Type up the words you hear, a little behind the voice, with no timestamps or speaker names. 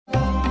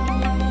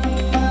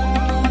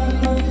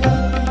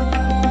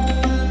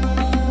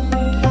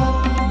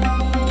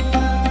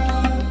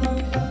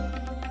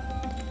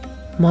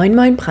Moin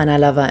moin Prana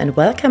Lover and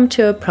welcome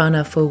to a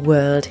Pranaful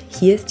World.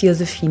 Hier ist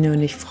Josephine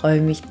und ich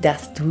freue mich,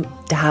 dass du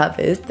da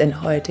bist,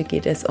 denn heute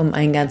geht es um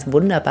ein ganz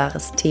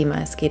wunderbares Thema.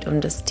 Es geht um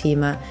das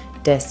Thema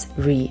des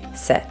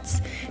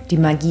Resets, die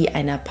Magie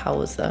einer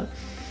Pause.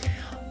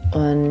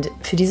 Und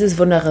für dieses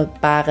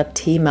wunderbare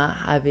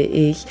Thema habe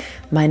ich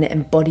meine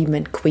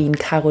Embodiment Queen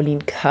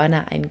Caroline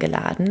Körner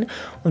eingeladen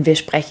und wir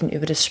sprechen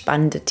über das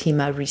spannende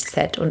Thema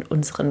Reset und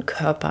unseren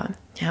Körper.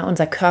 Ja,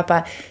 unser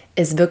Körper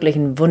ist wirklich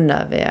ein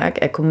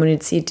Wunderwerk. Er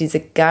kommuniziert diese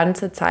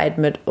ganze Zeit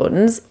mit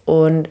uns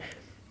und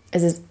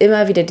es ist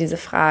immer wieder diese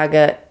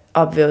Frage,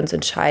 ob wir uns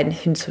entscheiden,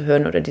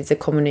 hinzuhören oder diese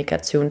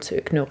Kommunikation zu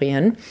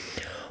ignorieren.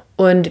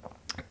 Und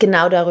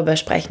genau darüber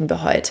sprechen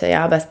wir heute.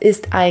 Ja, was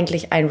ist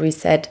eigentlich ein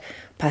Reset?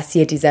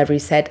 Passiert dieser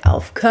Reset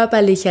auf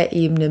körperlicher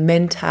Ebene,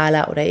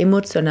 mentaler oder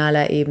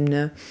emotionaler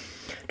Ebene?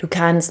 Du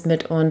kannst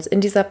mit uns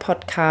in dieser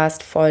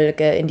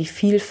Podcast-Folge in die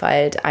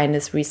Vielfalt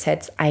eines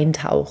Resets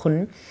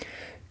eintauchen,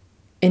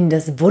 in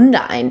das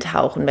Wunder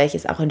eintauchen,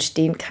 welches auch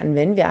entstehen kann,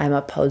 wenn wir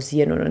einmal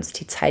pausieren und uns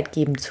die Zeit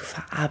geben zu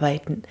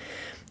verarbeiten.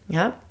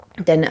 Ja?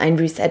 Denn ein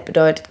Reset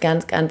bedeutet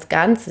ganz, ganz,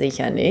 ganz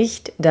sicher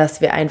nicht,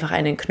 dass wir einfach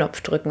einen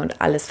Knopf drücken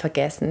und alles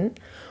vergessen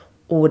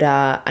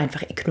oder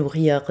einfach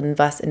ignorieren,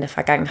 was in der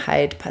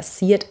Vergangenheit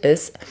passiert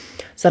ist,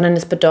 sondern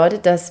es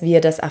bedeutet, dass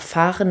wir das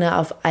Erfahrene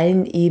auf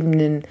allen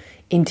Ebenen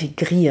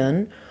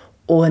integrieren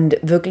und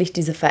wirklich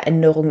diese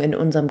Veränderung in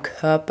unserem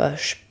Körper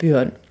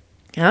spüren.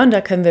 Ja, und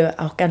da können wir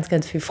auch ganz,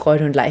 ganz viel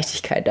Freude und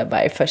Leichtigkeit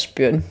dabei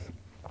verspüren.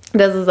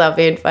 Das ist auf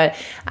jeden Fall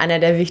einer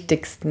der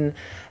wichtigsten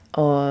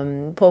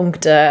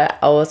Punkte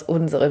aus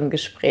unserem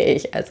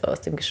Gespräch, also aus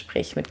dem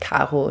Gespräch mit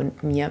Caro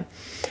und mir.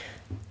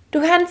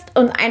 Du kannst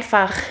uns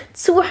einfach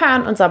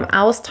zuhören, unserem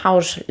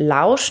Austausch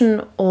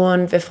lauschen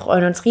und wir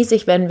freuen uns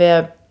riesig, wenn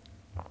wir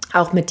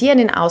auch mit dir in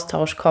den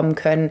Austausch kommen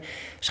können.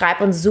 Schreib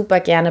uns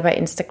super gerne bei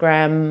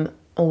Instagram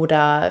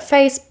oder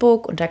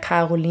Facebook unter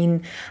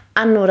Caroline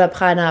an oder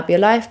Prana Up Your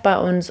Life bei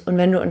uns. Und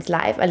wenn du uns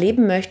live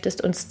erleben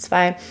möchtest, uns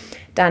zwei,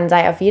 dann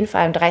sei auf jeden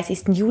Fall am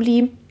 30.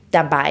 Juli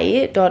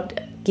dabei. Dort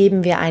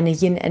geben wir eine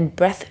Yin and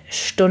Breath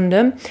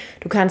Stunde.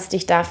 Du kannst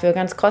dich dafür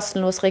ganz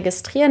kostenlos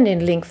registrieren. Den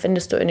Link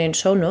findest du in den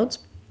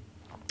Shownotes.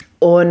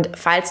 Und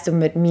falls du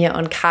mit mir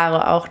und Caro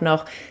auch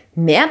noch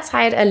mehr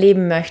Zeit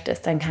erleben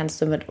möchtest, dann kannst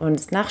du mit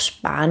uns nach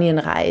Spanien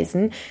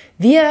reisen.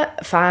 Wir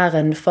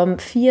fahren vom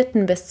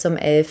 4. bis zum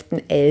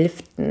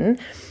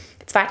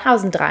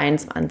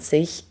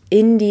 11.11.2023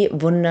 in die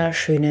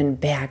wunderschönen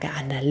Berge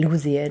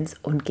Andalusiens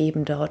und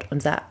geben dort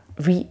unser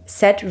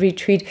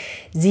Reset-Retreat.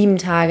 7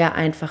 Tage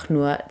einfach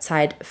nur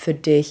Zeit für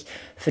dich,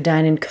 für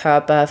deinen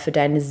Körper, für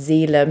deine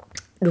Seele.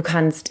 Du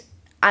kannst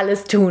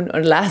alles tun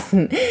und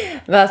lassen,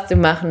 was du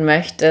machen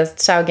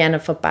möchtest. Schau gerne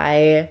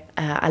vorbei.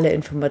 Alle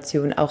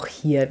Informationen auch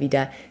hier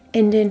wieder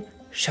in den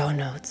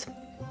Shownotes.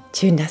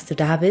 Schön, dass du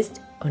da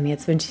bist. Und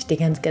jetzt wünsche ich dir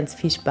ganz, ganz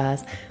viel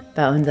Spaß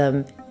bei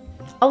unserem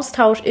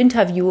Austausch,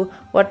 Interview,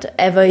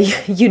 whatever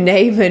you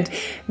name it,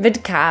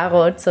 mit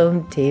Caro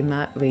zum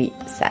Thema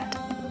Reset.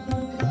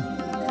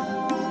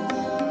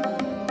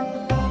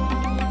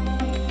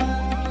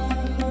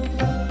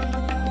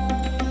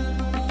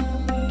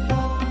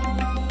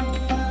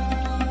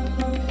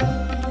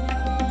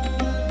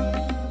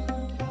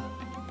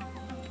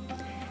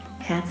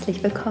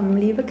 Herzlich willkommen,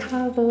 liebe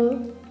Caro,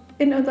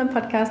 in unserem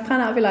Podcast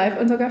Prana Up Your Life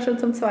und sogar schon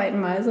zum 2.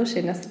 Mal. So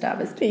schön, dass du da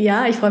bist.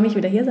 Ja, ich freue mich,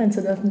 wieder hier sein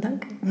zu dürfen.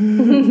 Danke.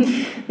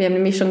 Wir haben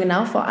nämlich schon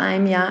genau vor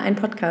einem Jahr einen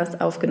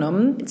Podcast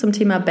aufgenommen zum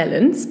Thema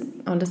Balance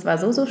und es war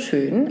so, so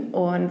schön.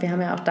 Und wir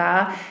haben ja auch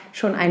da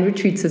schon ein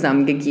Retreat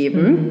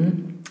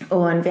zusammengegeben.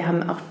 Und wir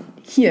haben auch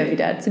hier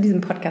wieder zu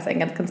diesem Podcast einen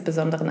ganz, ganz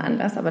besonderen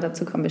Anlass, aber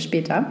dazu kommen wir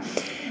später.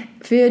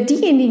 Für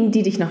diejenigen,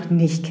 die dich noch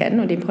nicht kennen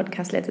und den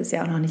Podcast letztes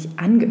Jahr auch noch nicht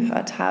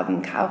angehört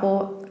haben,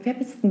 Caro, wer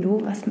bist denn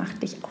du? Was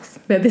macht dich aus?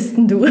 Wer bist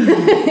denn du?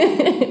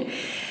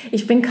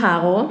 Ich bin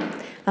Caro.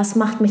 Was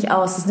macht mich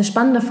aus? Das ist eine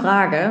spannende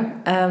Frage.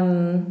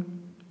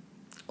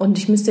 Und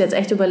ich müsste jetzt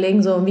echt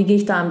überlegen, so, wie gehe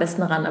ich da am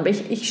besten ran? Aber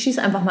ich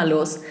schieße einfach mal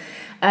los.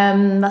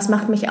 Was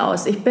macht mich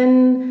aus? Ich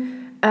bin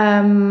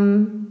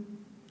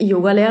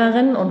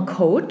Yogalehrerin und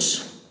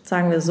Coach.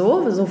 Sagen wir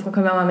so. So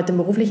können wir mal mit dem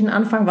Beruflichen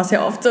anfangen, was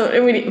ja oft so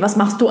irgendwie, was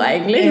machst du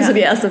eigentlich? Ja. So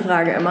die erste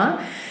Frage immer.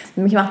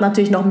 Mich macht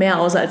natürlich noch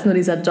mehr aus als nur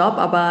dieser Job,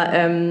 aber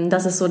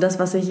das ist so das,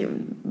 was ich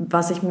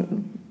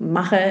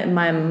mache in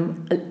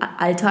meinem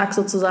Alltag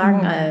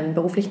sozusagen, im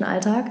beruflichen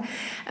Alltag,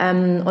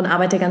 und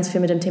arbeite ganz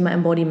viel mit dem Thema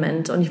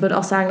Embodiment. Und ich würde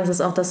auch sagen, das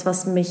ist auch das,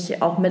 was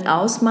mich auch mit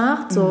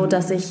ausmacht, so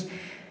dass ich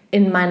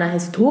in meiner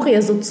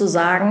Historie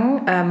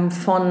sozusagen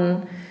von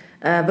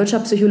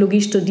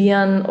Wirtschaftspsychologie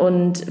studieren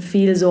und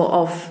viel so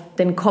auf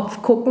den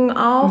Kopf gucken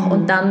auch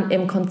und dann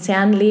im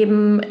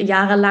Konzernleben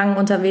jahrelang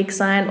unterwegs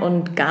sein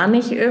und gar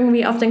nicht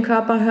irgendwie auf den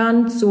Körper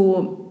hören,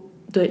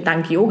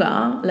 dank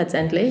Yoga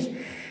letztendlich,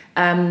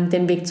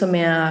 den Weg zu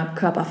mehr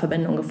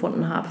Körperverbindung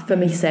gefunden habe für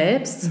mich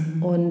selbst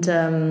und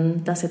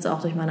das jetzt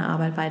auch durch meine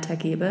Arbeit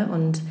weitergebe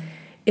und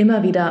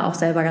immer wieder auch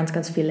selber ganz,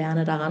 ganz viel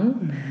lerne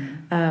daran.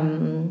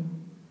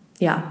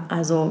 ja,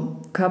 also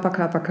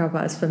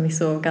Körper ist für mich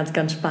so ganz,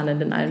 ganz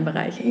spannend in allen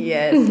Bereichen.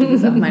 Yes, du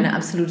bist auch meine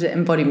absolute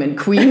Embodiment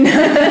Queen.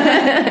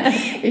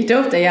 Ich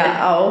durfte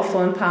ja auch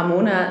vor ein paar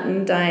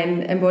Monaten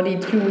dein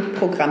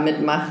Embody-Programm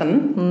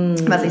mitmachen,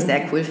 was ich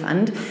sehr cool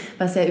fand,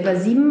 was ja über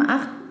 7,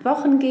 8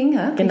 Wochen ging.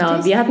 Genau,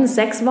 richtig? Wir hatten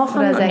 6 Wochen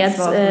Oder und 6 jetzt,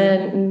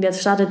 Wochen.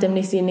 Jetzt startet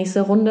demnächst die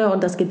nächste Runde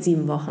und das geht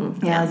 7 Wochen.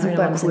 Ja,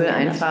 super ein cool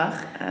geändert. einfach,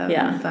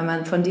 weil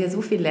man von dir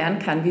so viel lernen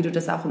kann, wie du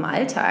das auch im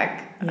Alltag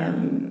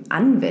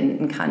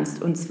anwenden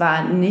kannst. Und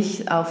zwar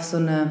nicht auf so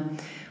eine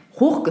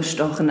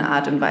hochgestochene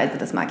Art und Weise,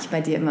 das mag ich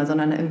bei dir immer,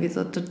 sondern irgendwie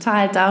so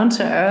total down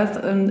to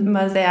earth und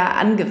immer sehr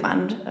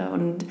angewandt.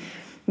 Und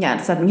ja,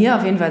 das hat mir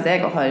auf jeden Fall sehr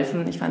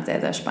geholfen. Ich fand es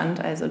sehr, sehr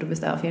spannend. Also du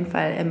bist da auf jeden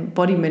Fall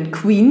Embodiment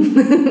Queen.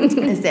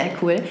 Ist sehr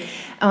cool.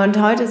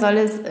 Und heute soll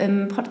es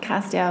im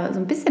Podcast ja so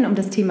ein bisschen um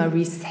das Thema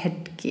Reset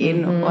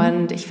gehen.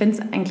 Und ich finde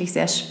es eigentlich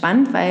sehr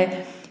spannend, weil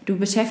du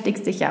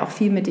beschäftigst dich ja auch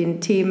viel mit den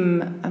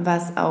Themen,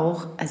 was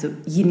auch, also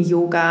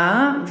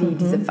Yin-Yoga, wie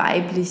diese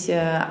weibliche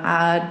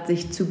Art,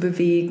 sich zu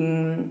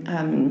bewegen,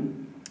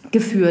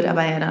 geführt,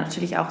 aber ja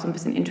natürlich auch so ein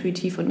bisschen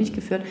intuitiv und nicht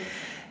geführt,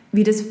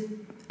 wie das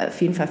auf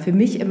jeden Fall für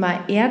mich immer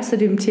eher zu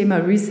dem Thema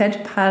Reset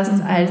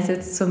passt, als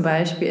jetzt zum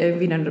Beispiel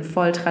irgendwie eine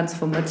voll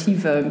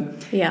transformative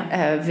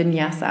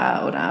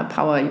Vinyasa oder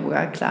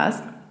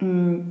Power-Yoga-Class.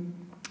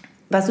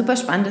 Was super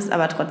spannend ist,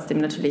 aber trotzdem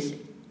natürlich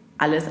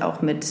alles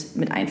auch mit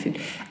einfügt.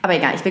 Aber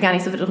egal, ich will gar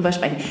nicht so viel darüber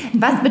sprechen.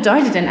 Was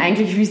bedeutet denn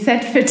eigentlich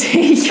Reset für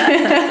dich?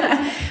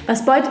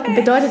 Was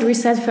bedeutet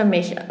Reset für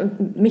mich?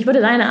 Mich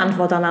würde deine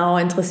Antwort dann auch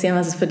interessieren,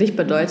 was es für dich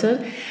bedeutet.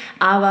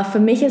 Aber für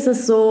mich ist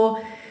es so,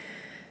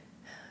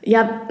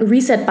 ja,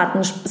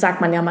 Reset-Button sagt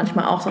man ja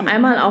manchmal auch so.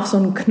 Einmal auf so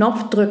einen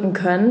Knopf drücken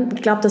können.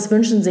 Ich glaube, das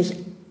wünschen sich,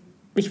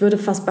 ich würde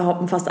fast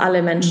behaupten, fast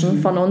alle Menschen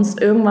von uns,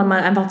 irgendwann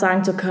mal einfach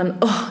sagen zu können,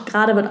 oh,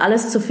 gerade wird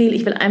alles zu viel,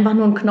 ich will einfach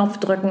nur einen Knopf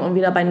drücken und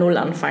wieder bei Null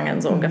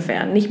anfangen, so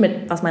ungefähr. Nicht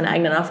mit, was meine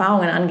eigenen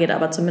Erfahrungen angeht,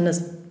 aber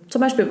zumindest zum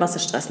Beispiel, was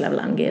das Stresslevel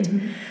angeht.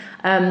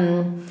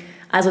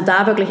 Also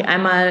da wirklich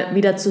einmal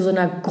wieder zu so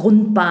einer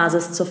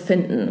Grundbasis zu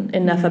finden,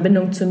 in der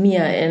Verbindung zu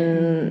mir,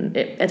 in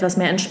etwas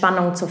mehr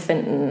Entspannung zu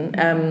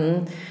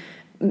finden,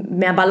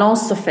 mehr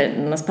Balance zu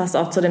finden. Das passt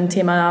auch zu dem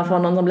Thema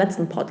von unserem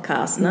letzten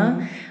Podcast.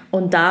 Ne?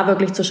 Und da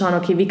wirklich zu schauen,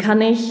 okay, wie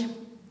kann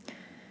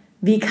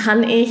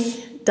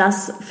ich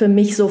das für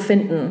mich so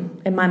finden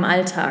in meinem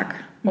Alltag,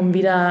 um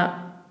wieder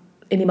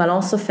in die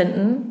Balance zu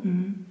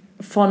finden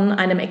von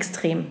einem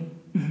Extrem.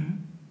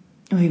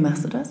 Und wie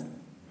machst du das?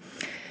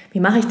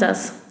 Wie mache ich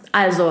das?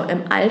 Also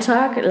im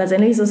Alltag,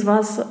 letztendlich ist es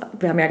was,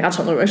 wir haben ja gerade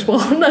schon drüber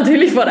gesprochen,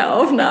 natürlich vor der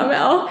Aufnahme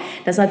auch,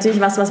 das ist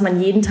natürlich was man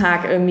jeden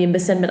Tag irgendwie ein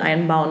bisschen mit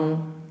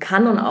einbauen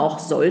kann und auch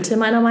sollte,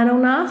 meiner Meinung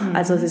nach.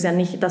 Also es ist ja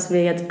nicht, dass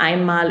wir jetzt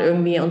einmal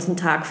irgendwie uns einen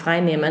Tag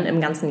frei nehmen im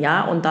ganzen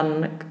Jahr und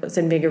dann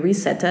sind wir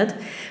geresettet.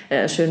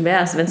 Schön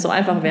wäre es, wenn es so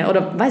einfach wäre.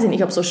 Oder weiß ich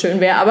nicht, ob es so schön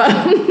wäre, aber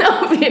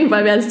auf jeden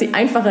Fall wäre es die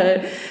einfache,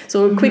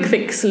 so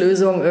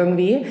Quick-Fix-Lösung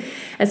irgendwie.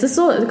 Es ist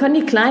so, es können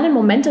die kleinen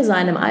Momente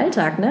sein im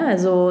Alltag. Ne?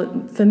 Also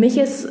für mich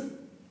ist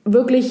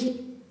wirklich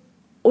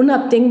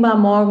unabdingbar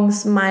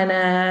morgens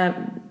meine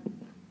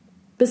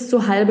bis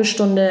zu halbe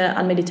Stunde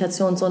an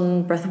Meditations-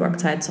 und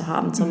Breathwork-Zeit zu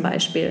haben zum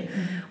Beispiel,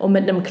 um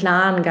mit einem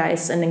klaren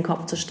Geist in den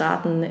Kopf zu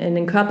starten, in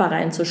den Körper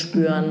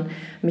reinzuspüren,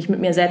 mich mit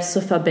mir selbst zu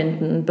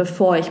verbinden,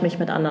 bevor ich mich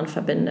mit anderen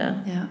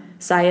verbinde. Ja.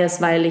 Sei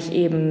es, weil ich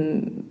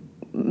eben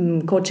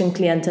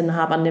Coaching-Klientin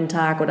habe an dem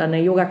Tag oder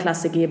eine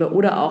Yoga-Klasse gebe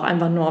oder auch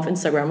einfach nur auf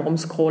Instagram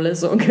rumscrolle,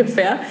 so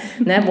ungefähr,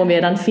 ne, wo wir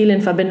dann viel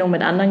in Verbindung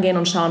mit anderen gehen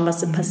und schauen,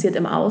 was passiert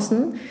im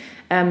Außen.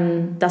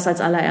 Das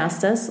als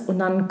allererstes. Und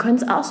dann können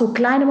es auch so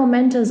kleine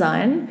Momente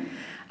sein,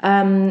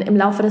 im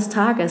Laufe des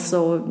Tages.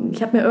 So,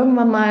 ich habe mir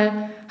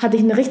hatte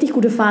ich eine richtig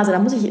gute Phase, da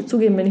muss ich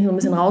zugeben, bin ich so ein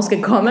bisschen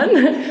rausgekommen.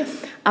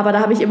 Aber da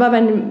habe ich immer,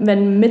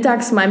 wenn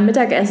mittags mein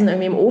Mittagessen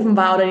irgendwie im Ofen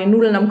war oder die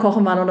Nudeln am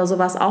Kochen waren oder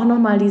sowas, auch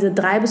nochmal diese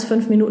 3 bis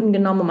 5 Minuten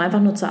genommen, um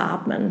einfach nur zu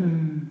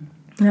atmen.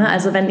 Ja,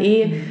 also wenn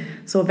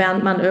so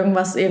während man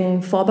irgendwas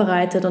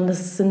vorbereitet und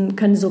das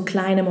können so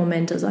kleine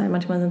Momente sein,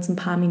 manchmal sind es ein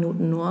paar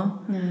Minuten nur,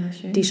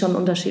 die schon einen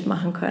Unterschied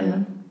machen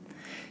können. Ja.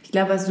 Ich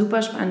glaube, was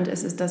super spannend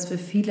ist, dass für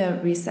viele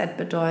Reset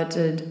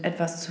bedeutet,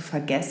 etwas zu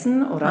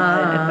vergessen oder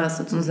halt etwas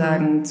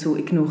sozusagen zu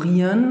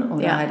ignorieren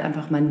oder halt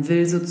einfach, man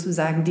will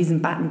sozusagen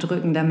diesen Button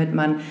drücken, damit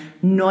man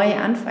neu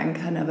anfangen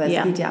kann. Aber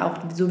es geht ja auch,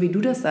 so wie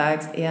du das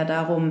sagst, eher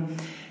darum,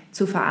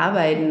 zu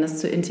verarbeiten, das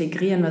zu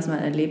integrieren, was man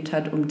erlebt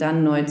hat, um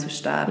dann neu zu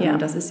starten. Ja.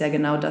 Und das ist ja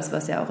genau das,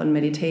 was ja auch in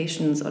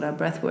Meditations oder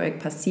Breathwork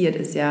passiert,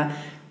 ist ja,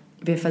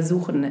 wir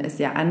versuchen es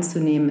ja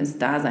anzunehmen, es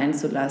da sein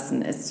zu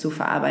lassen, es zu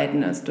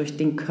verarbeiten, es durch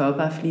den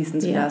Körper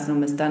fließen zu lassen,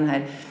 um es dann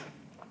halt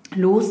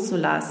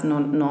loszulassen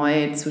und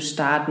neu zu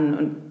starten.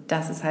 Und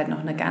das ist halt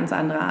noch eine ganz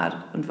andere Art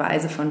und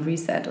Weise von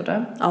Reset,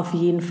 oder? Auf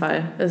jeden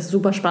Fall. Es ist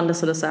super spannend,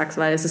 dass du das sagst,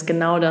 weil es ist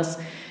genau das,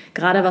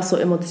 gerade was so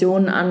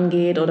Emotionen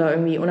angeht oder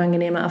irgendwie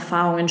unangenehme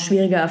Erfahrungen,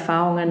 schwierige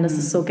Erfahrungen, das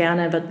ist so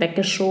gerne, wird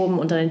weggeschoben,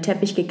 unter den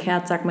Teppich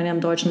gekehrt, sagt man ja im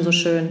Deutschen so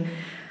schön.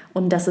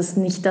 Und das ist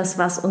nicht das,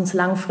 was uns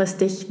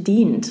langfristig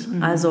dient.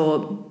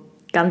 Also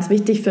ganz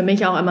wichtig für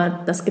mich auch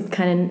immer,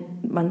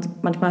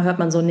 manchmal hört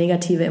man so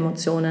negative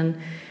Emotionen,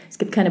 Es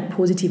gibt keine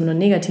positiven und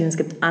negativen, es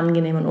gibt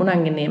angenehme und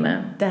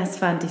unangenehme. Das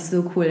fand ich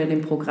so cool in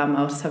dem Programm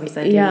auch. Das habe ich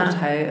seitdem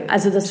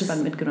total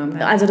spannend mitgenommen.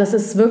 Ja. Also das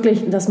ist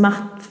wirklich, das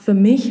macht für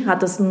mich,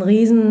 hat das einen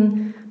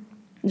riesen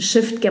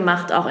Shift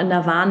gemacht, auch in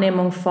der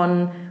Wahrnehmung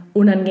von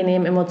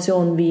unangenehmen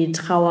Emotionen wie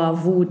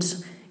Trauer, Wut,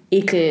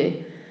 Ekel.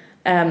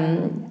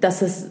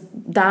 Das ist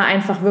da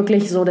einfach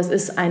wirklich so, das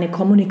ist eine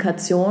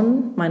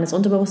Kommunikation meines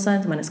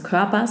Unterbewusstseins, meines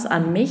Körpers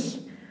an mich,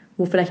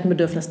 wo vielleicht ein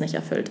Bedürfnis nicht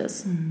erfüllt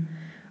ist. Mhm.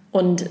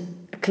 Und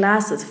klar,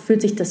 es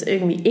fühlt sich das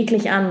irgendwie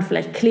eklig an,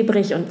 vielleicht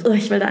klebrig und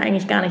ich will da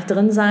eigentlich gar nicht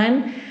drin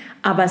sein.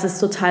 Aber es ist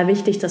total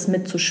wichtig, das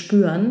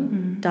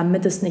mitzuspüren,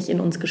 damit es nicht in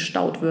uns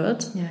gestaut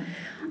wird. Ja.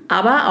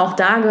 Aber auch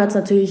da gehört es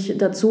natürlich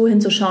dazu,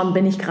 hinzuschauen,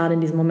 bin ich gerade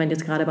in diesem Moment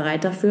jetzt gerade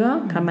bereit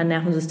dafür? Kann mein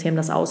Nervensystem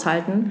das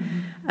aushalten?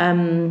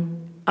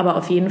 Aber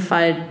auf jeden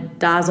Fall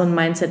da so ein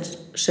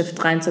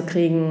Mindset-Shift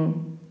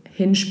reinzukriegen,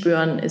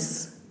 hinspüren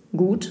ist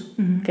gut,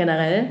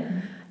 generell.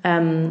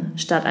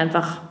 Statt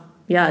einfach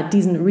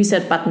diesen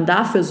Reset-Button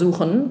dafür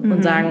suchen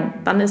und sagen,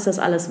 dann ist das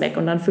alles weg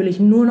und dann fühle ich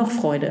nur noch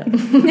Freude.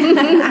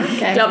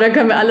 Okay. Ich glaube, da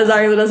können wir alle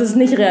sagen, so, das ist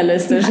nicht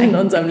realistisch in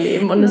unserem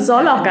Leben und es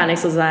soll auch gar nicht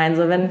so sein.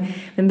 So, wenn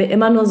wir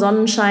immer nur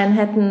Sonnenschein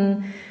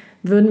hätten,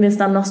 würden wir es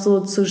dann noch so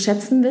zu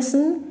schätzen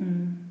wissen.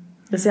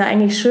 Das ist ja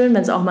eigentlich schön,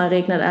 wenn es auch mal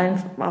regnet.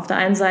 Auf der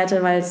einen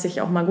Seite, weil es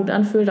sich auch mal gut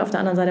anfühlt, auf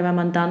der anderen Seite, weil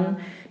man dann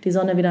die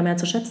Sonne wieder mehr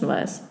zu schätzen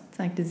weiß.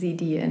 Sagte sie,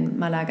 die in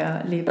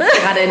Malaga lebt,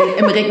 gerade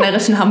im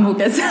regnerischen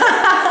Hamburg ist.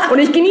 Und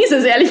ich genieße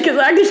es, ehrlich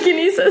gesagt, ich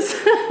genieße es.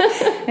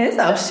 Ja,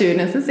 ist auch schön.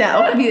 Es ist ja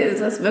auch,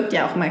 es wirkt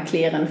ja auch mal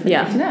klärend,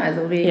 finde ich. Ne?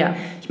 Also Regen. Ja.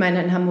 Ich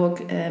meine, in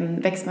Hamburg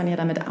wächst man ja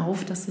damit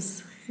auf, dass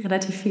es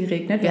relativ viel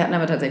regnet. Wir hatten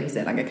aber tatsächlich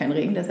sehr lange keinen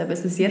Regen, deshalb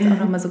ist es jetzt auch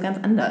nochmal so ganz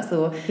anders.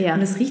 So. Ja.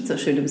 Und es riecht so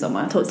schön im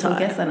Sommer. Total. So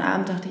gestern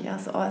Abend dachte ich,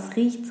 es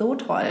riecht so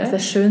toll. Das ist der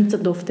schönste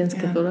Duft, den es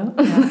gibt, oder?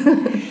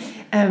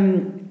 Ja.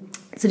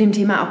 Zu dem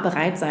Thema auch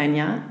bereit sein,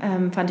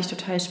 fand ich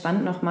total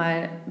spannend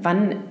nochmal,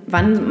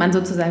 wann man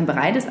sozusagen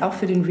bereit ist, auch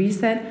für den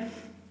Reset.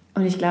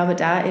 Und ich glaube,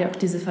 da auch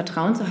dieses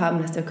Vertrauen zu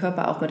haben, dass der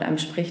Körper auch mit einem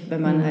spricht,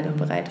 wenn man halt auch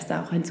bereit ist,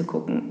 da auch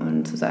hinzugucken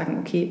und zu sagen,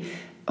 okay,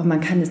 auch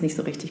man kann es nicht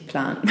so richtig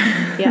planen.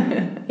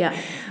 Ja.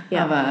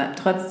 Aber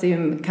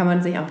trotzdem kann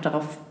man sich auch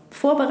darauf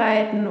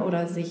vorbereiten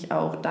oder sich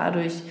auch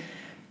dadurch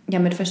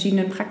mit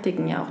verschiedenen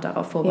Praktiken auch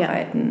darauf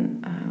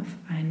vorbereiten,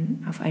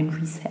 auf ein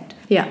Reset.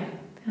 Ja,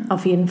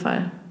 auf jeden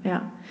Fall,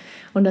 ja.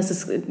 Und das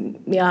ist,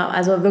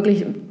 also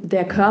wirklich,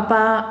 der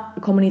Körper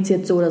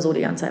kommuniziert so oder so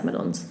die ganze Zeit mit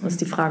uns. Das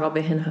ist die Frage, ob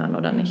wir hinhören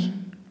oder nicht.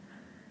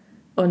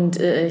 Und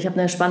ich habe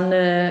eine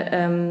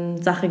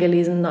spannende Sache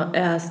gelesen,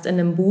 erst in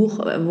einem Buch,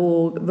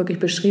 wo wirklich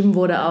beschrieben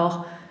wurde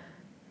auch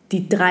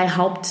die 3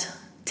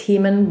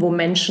 Hauptthemen, wo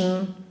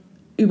Menschen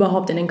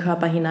überhaupt in den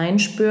Körper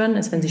hineinspüren,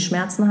 ist, wenn sie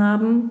Schmerzen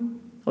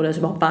haben oder es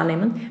überhaupt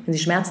wahrnehmen, wenn sie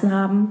Schmerzen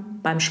haben,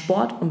 beim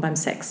Sport und beim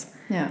Sex.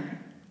 Ja.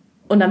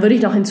 Und dann würde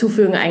ich noch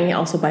hinzufügen, eigentlich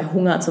auch so bei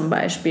Hunger zum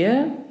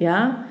Beispiel,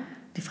 ja.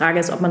 Die Frage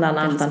ist, ob man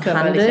danach dann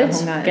handelt.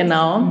 Hunger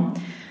genau.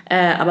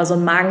 Aber so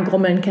ein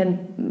Magengrummeln kennt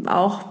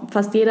auch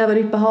fast jeder, würde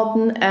ich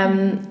behaupten.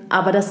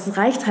 Aber das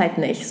reicht halt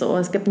nicht so.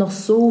 Es gibt noch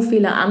so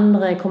viele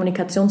andere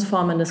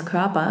Kommunikationsformen des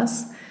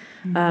Körpers,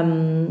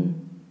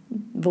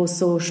 wo es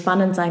so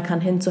spannend sein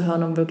kann,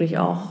 hinzuhören, um wirklich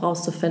auch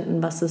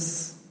rauszufinden, was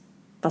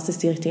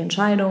ist die richtige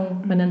Entscheidung,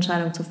 wenn eine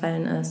Entscheidung zu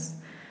fällen ist.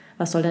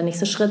 Was soll der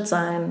nächste Schritt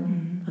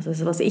sein? Was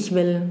ist, was ich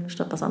will,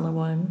 statt was andere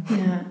wollen?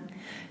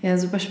 Ja,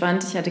 super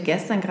spannend. Ich hatte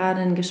gestern gerade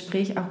ein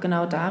Gespräch auch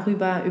genau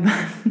darüber, über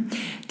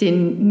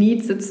den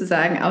Need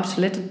sozusagen auf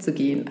Toilette zu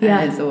gehen. Ja.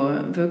 Also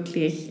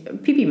wirklich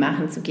Pipi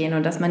machen zu gehen.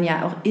 Und dass man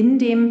ja auch in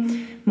dem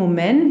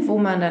Moment, wo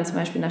man dann zum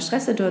Beispiel in einer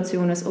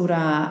Stresssituation ist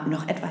oder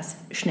noch etwas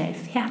schnell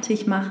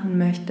fertig machen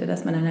möchte,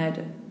 dass man dann halt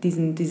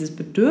dieses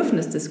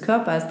Bedürfnis des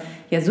Körpers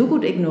ja so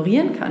gut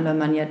ignorieren kann, weil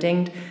man ja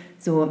denkt,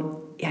 so,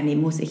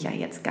 muss ich ja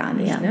jetzt gar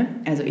nicht. Ja. Ne?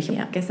 Also ich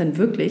habe gestern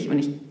wirklich, und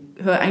ich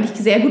höre eigentlich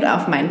sehr gut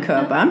auf meinen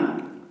Körper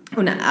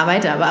und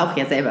arbeite aber auch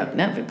ja selber,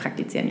 ne? Wir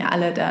praktizieren ja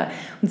alle da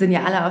und sind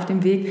ja alle auf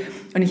dem Weg.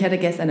 Und ich hatte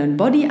gestern einen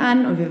Body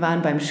an und wir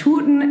waren beim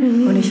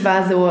Shooten und ich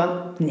war so,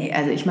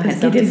 also ich mache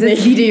jetzt noch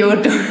dieses Video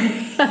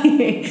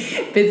durch,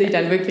 bis ich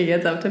dann wirklich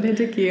jetzt auf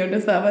Toilette gehe. Und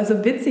das war aber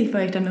so witzig,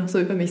 weil ich dann noch so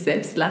über mich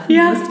selbst lachen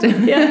musste.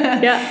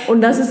 Ja. Und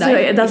das ist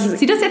ich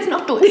zieh das jetzt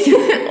noch durch.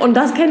 Und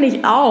das kenne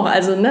ich auch.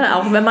 Also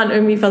auch wenn man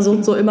irgendwie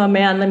versucht, so immer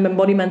mehr mit dem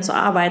Embodiment zu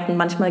arbeiten,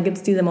 manchmal gibt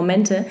es diese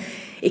Momente.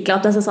 Ich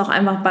glaube, das ist auch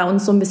einfach bei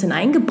uns so ein bisschen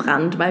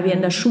eingebrannt, weil wir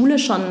in der Schule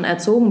schon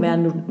erzogen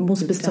werden. Du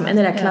musst bis zum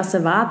Ende der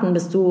Klasse warten,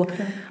 bis du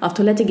auf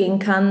Toilette gehen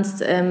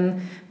kannst,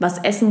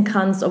 was essen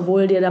kannst,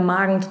 obwohl dir der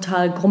Magen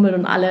total grummelt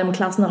und alle im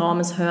Klassenraum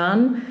es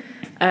hören.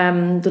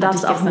 Du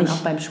darfst auch nicht. Auch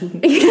beim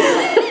Shooten.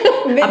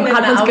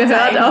 Hat uns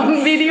gehört auf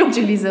dem Video.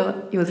 Julie so,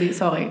 Josi,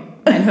 sorry.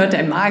 Man hört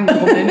deinen Magen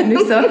grummeln. Und ich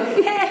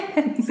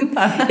so,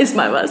 super. Iss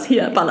mal was.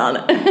 Hier, Banane.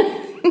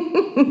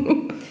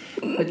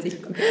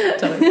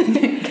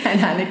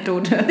 Keine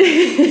Anekdote.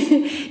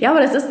 Ja,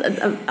 aber das ist,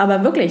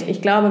 aber wirklich,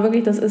 ich glaube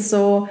wirklich, das ist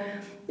so,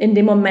 in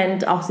dem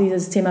Moment auch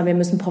dieses Thema, wir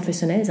müssen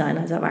professionell sein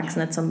als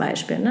Erwachsene zum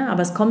Beispiel. Ne?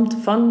 Aber es kommt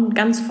von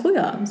ganz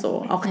früher.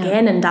 So. Auch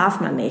gähnen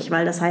darf man nicht,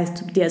 weil das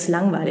heißt, dir ist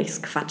langweilig. Das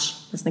ist Quatsch.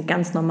 Das ist eine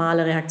ganz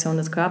normale Reaktion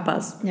des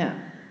Körpers. Ja,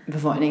 aber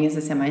vor allen Dingen ist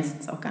es ja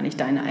meistens auch gar nicht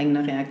deine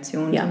eigene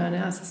Reaktion, sondern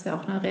es ist ja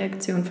auch eine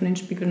Reaktion von den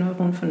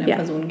Spiegelneuronen von der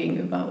Person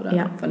gegenüber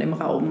oder von dem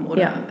Raum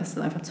oder es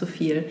ist einfach zu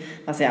viel,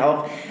 was ja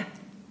auch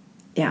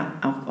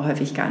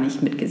häufig gar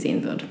nicht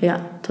mitgesehen wird. Ja,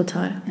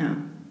 total. Ja.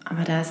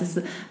 Aber da ist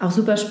es auch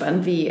super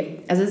spannend,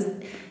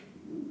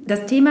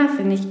 das Thema,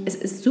 finde ich, es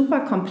ist super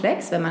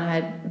komplex, wenn man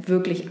halt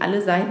wirklich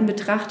alle Seiten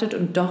betrachtet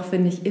und doch,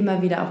 finde ich,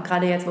 immer wieder, auch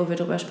gerade jetzt, wo wir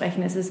drüber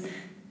sprechen, es ist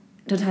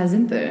total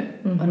simpel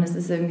und es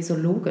ist irgendwie so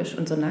logisch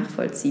und so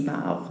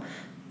nachvollziehbar auch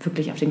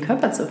wirklich auf den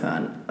Körper zu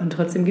hören. Und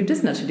trotzdem gibt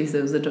es natürlich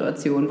so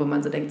Situationen, wo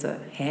man so denkt, so,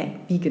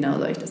 wie genau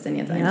soll ich das denn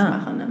jetzt eigentlich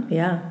machen? Ne?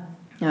 Ja.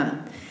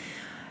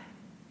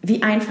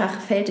 Wie einfach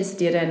fällt es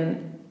dir denn,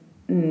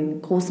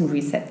 einen großen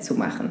Reset zu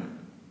machen?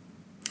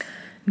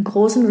 Einen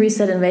großen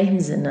Reset in welchem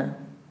Sinne?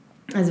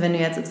 Also wenn du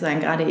jetzt sozusagen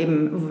gerade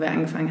eben, wo wir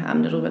angefangen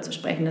haben, darüber zu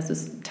sprechen, dass du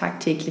es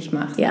tagtäglich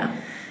machst. Ja.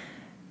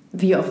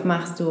 Wie oft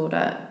machst du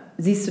oder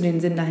siehst du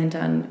den Sinn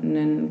dahinter,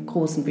 einen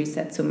großen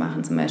Reset zu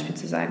machen? Zum Beispiel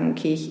zu sagen,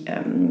 okay, ich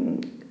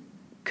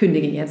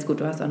kündige jetzt,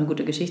 gut, du hast auch eine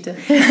gute Geschichte,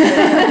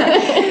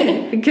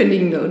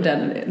 kündigen und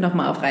dann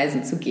nochmal auf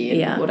Reisen zu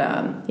gehen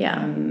oder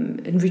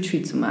ein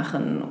Retreat zu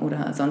machen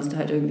oder sonst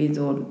halt irgendwie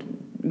so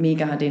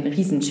mega den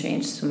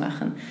Riesen-Change zu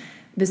machen.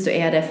 Bist du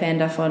eher der Fan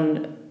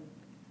davon,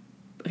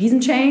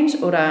 Riesen-Change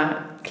oder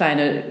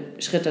kleine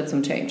Schritte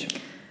zum Change,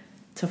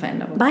 zur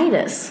Veränderung?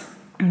 Beides.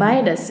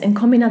 Beides, in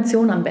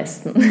Kombination am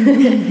besten.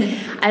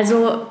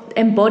 Also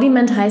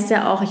Embodiment heißt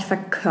ja auch, ich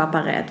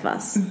verkörpere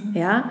etwas.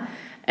 Ja?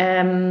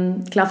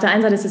 Klar, auf der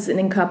einen Seite ist es in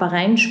den Körper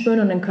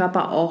reinspüren und den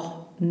Körper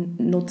auch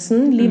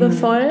nutzen,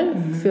 liebevoll,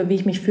 für wie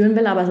ich mich fühlen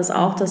will, aber es ist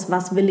auch das,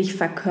 was will ich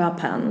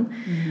verkörpern.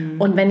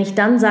 Und wenn ich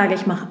dann sage,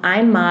 ich mache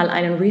einmal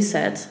einen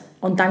Reset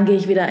und dann gehe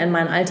ich wieder in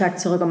meinen Alltag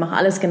zurück und mache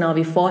alles genau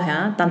wie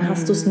vorher, dann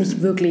hast du es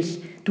nicht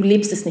wirklich, du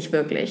lebst es nicht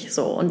wirklich.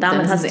 So. Und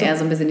damit dann ist es eher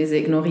so ein bisschen diese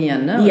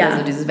Ignorieren, ne? Ja. Oder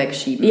so dieses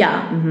Wegschieben.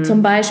 Ja,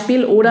 zum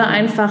Beispiel. Oder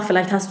einfach,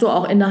 vielleicht hast du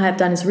auch innerhalb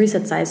deines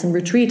Resets, sei es ein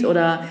Retreat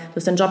oder du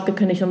hast den Job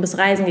gekündigt und bist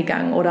reisen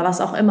gegangen oder was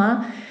auch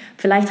immer.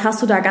 Vielleicht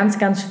hast du da ganz,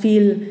 ganz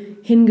viel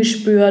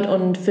hingespürt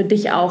und für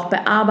dich auch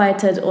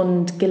bearbeitet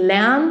und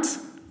gelernt.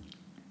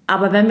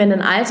 Aber wenn wir in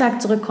den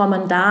Alltag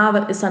zurückkommen,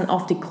 da ist dann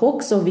oft die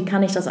Krux, so wie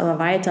kann ich das aber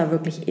weiter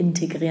wirklich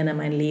integrieren in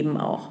mein Leben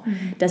auch.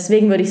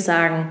 Deswegen würde ich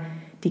sagen,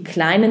 die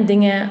kleinen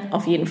Dinge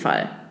auf jeden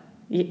Fall,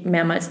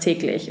 mehrmals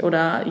täglich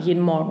oder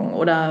jeden Morgen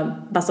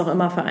oder was auch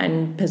immer für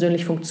einen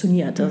persönlich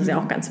funktioniert. Das ist ja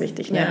auch ganz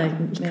wichtig. Ne?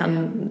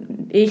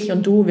 Ich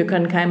und du, wir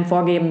können keinem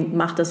vorgeben,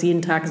 mach das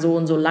jeden Tag so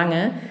und so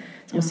lange.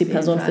 Das muss die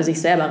Person für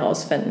sich selber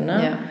rausfinden.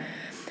 Ne? Ja.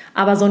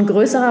 Aber so ein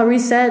größerer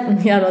Reset,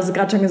 ja, du hast es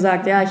gerade schon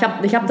gesagt, ja, ich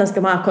hab das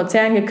gemacht,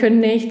 Konzern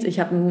gekündigt,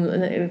 ich habe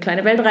eine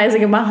kleine Weltreise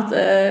gemacht,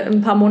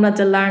 ein paar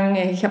Monate lang,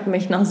 ich habe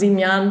mich nach 7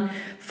 Jahren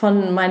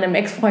von meinem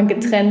Ex-Freund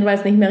getrennt, weil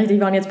es nicht mehr richtig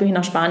war und jetzt bin ich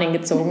nach Spanien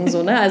gezogen,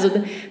 so, ne, also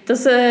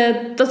das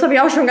habe ich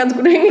auch schon ganz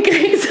gut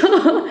hingekriegt, so.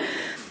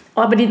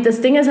 Aber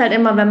das Ding ist halt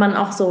immer, wenn man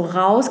auch so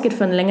rausgeht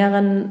für einen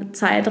längeren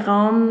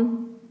Zeitraum,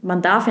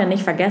 man darf ja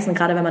nicht vergessen,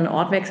 gerade wenn man einen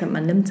Ort wechselt,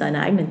 man nimmt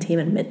seine eigenen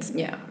Themen mit.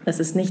 Ja. Es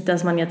ist nicht,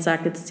 dass man jetzt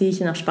sagt, jetzt ziehe ich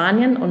nach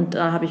Spanien und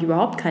da habe ich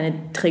überhaupt keine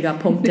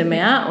Triggerpunkte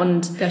mehr.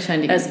 Und da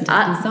scheint die ganzen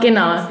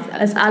genau,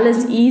 ist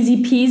alles easy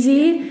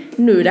peasy.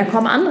 Nö, da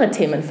kommen andere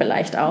Themen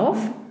vielleicht auf.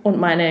 Und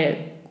meine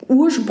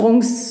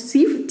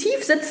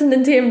tief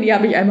sitzenden Themen, die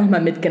habe ich einfach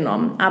mal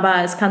mitgenommen. Aber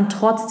es kann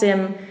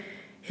trotzdem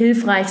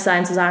hilfreich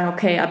sein zu sagen,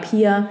 okay, ab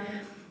hier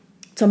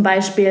zum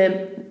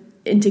Beispiel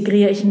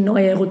integriere ich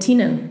neue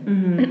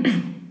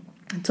Routinen.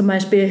 Zum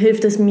Beispiel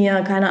hilft es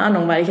mir, keine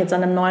Ahnung, weil ich jetzt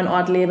an einem neuen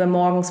Ort lebe,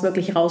 morgens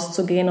wirklich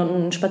rauszugehen und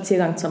einen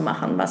Spaziergang zu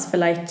machen, was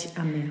vielleicht...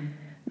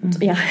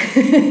 Ja,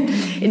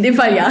 in dem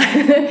Fall ja.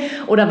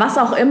 Oder was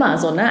auch immer,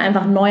 so, ne?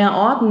 Einfach ein neuer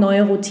Ort,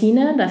 neue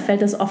Routine, da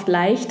fällt es oft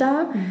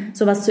leichter,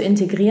 sowas zu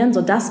integrieren,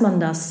 sodass man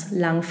das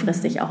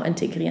langfristig auch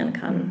integrieren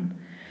kann.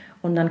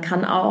 Und dann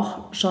kann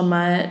auch schon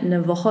mal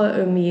eine Woche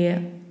irgendwie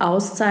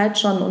Auszeit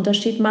schon einen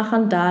Unterschied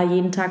machen, da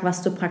jeden Tag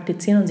was zu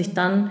praktizieren und sich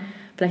dann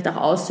vielleicht auch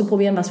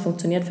auszuprobieren, was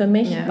funktioniert für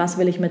mich, was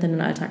will ich mit in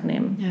den Alltag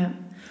nehmen. Ja.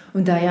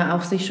 Und da ja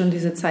auch sich schon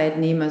diese Zeit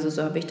nehmen, also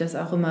so habe ich das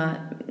auch immer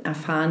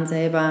erfahren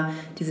selber,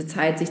 diese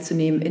Zeit sich zu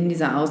nehmen in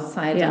dieser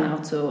Auszeit, dann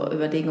auch zu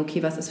überlegen,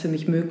 okay, was ist für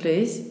mich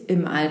möglich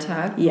im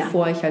Alltag,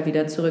 bevor ich halt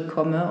wieder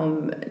zurückkomme,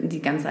 um in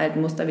die ganz alten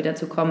Muster wieder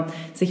zu kommen,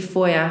 sich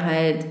vorher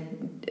halt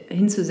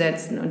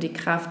hinzusetzen und die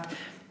Kraft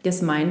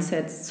des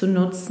Mindsets zu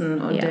nutzen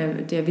und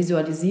der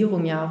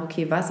Visualisierung ja auch,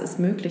 okay, was ist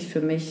möglich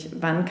für mich,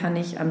 wann kann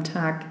ich am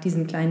Tag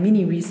diesen kleinen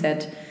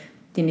Mini-Reset,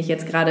 den ich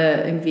jetzt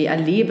gerade irgendwie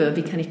erlebe,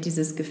 wie kann ich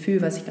dieses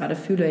Gefühl, was ich gerade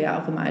fühle, ja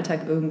auch im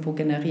Alltag irgendwo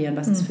generieren,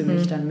 was ist für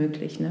mich dann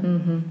möglich,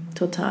 ne?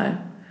 Total.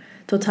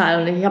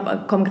 Und ich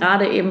komme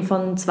gerade eben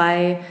von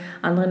 2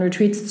 anderen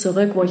Retreats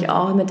zurück, wo ich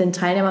auch mit den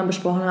Teilnehmern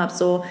besprochen habe,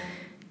 so,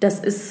 das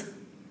ist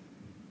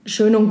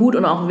schön und gut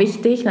und auch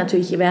wichtig,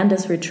 natürlich während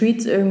des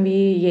Retreats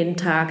irgendwie jeden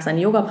Tag seine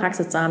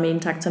Yoga-Praxis zu haben, jeden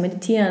Tag zu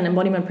meditieren,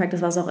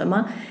 Embodiment-Practice, was auch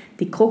immer.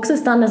 Die Krux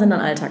ist dann, das in den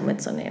Alltag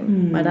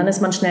mitzunehmen, weil dann ist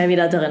man schnell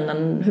wieder drin.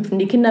 Dann hüpfen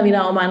die Kinder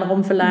wieder um einen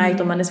rum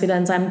vielleicht und man ist wieder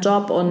in seinem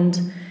Job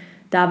und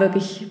da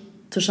wirklich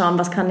zu schauen,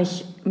 was kann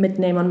ich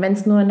mitnehmen und wenn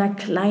es nur in einer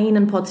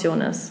kleinen Portion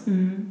ist.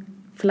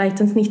 Vielleicht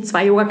sind es nicht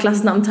 2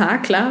 Yoga-Klassen am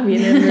Tag, klar, wie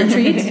in einem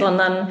Retreat,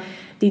 sondern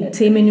die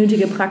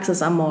 10-minütige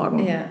Praxis am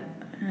Morgen. Ja.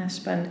 Ja,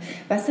 spannend.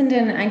 Was sind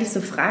denn eigentlich so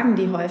Fragen,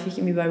 die häufig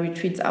irgendwie bei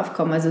Retreats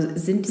aufkommen? Also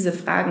sind diese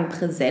Fragen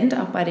präsent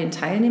auch bei den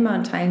Teilnehmern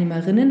und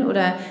Teilnehmerinnen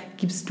oder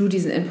gibst du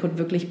diesen Input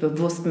wirklich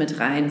bewusst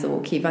mit rein? So,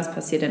 okay, was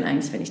passiert denn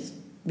eigentlich, wenn ich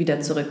wieder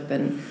zurück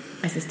bin?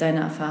 Was ist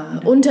deine Erfahrung?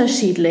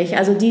 Unterschiedlich.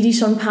 Also die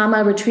schon ein paar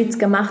Mal Retreats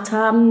gemacht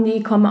haben,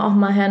 die kommen auch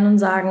mal hin und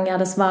sagen, ja,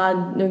 das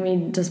war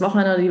irgendwie das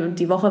Wochenende,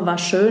 die Woche war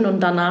schön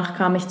und danach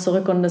kam ich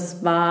zurück und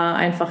es war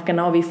einfach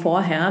genau wie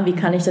vorher. Wie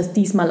kann ich das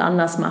diesmal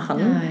anders machen?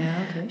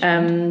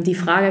 Okay, die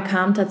Frage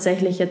kam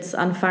tatsächlich jetzt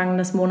Anfang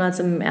des Monats,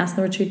 im ersten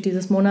Retreat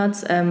dieses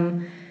Monats.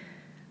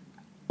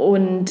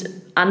 Und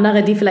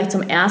andere, die vielleicht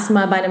zum ersten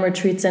Mal bei einem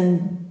Retreat sind,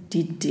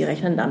 die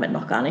rechnen damit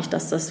noch gar nicht,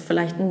 dass das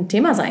vielleicht ein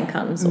Thema sein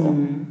kann. So.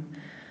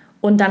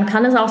 Und dann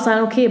kann es auch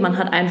sein, okay, man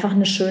hat einfach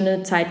eine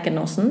schöne Zeit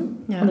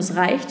genossen und es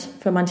reicht.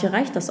 Für manche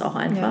reicht das auch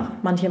einfach. Ja.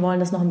 Manche wollen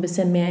das noch ein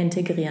bisschen mehr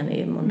integrieren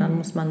eben und dann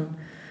muss man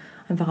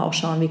einfach auch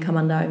schauen, wie kann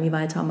man da irgendwie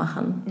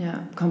weitermachen. Ja,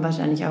 kommt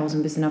wahrscheinlich auch so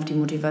ein bisschen auf die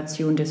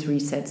Motivation des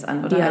Resets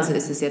an, oder? Ja. Also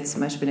ist es jetzt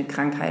zum Beispiel eine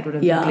Krankheit oder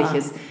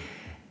wirkliches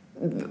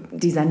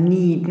dieser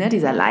Need, ne,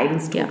 dieser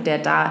Leidensdruck, der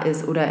da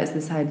ist, oder ist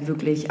es halt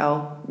wirklich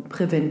auch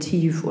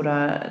präventiv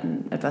oder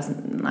etwas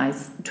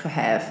nice to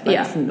have, weil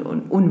es ein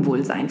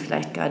Unwohlsein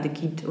vielleicht gerade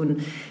gibt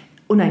und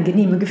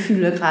unangenehme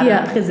Gefühle gerade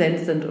präsent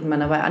sind und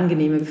man aber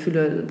angenehme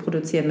Gefühle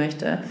produzieren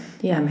möchte,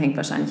 hängt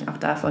wahrscheinlich auch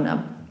davon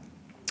ab.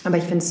 Aber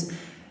ich finde es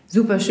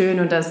super schön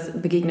und das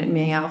begegnet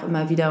mir ja auch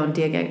immer wieder und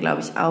dir,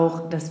 glaube ich,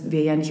 auch, dass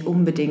wir ja nicht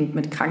unbedingt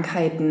mit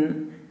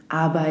Krankheiten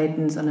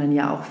arbeiten, sondern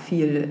ja auch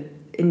viel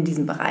in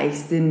diesem Bereich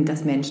sind,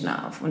 dass Menschen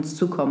auf uns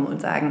zukommen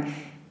und sagen,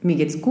 mir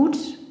geht's gut,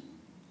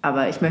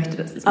 aber ich möchte,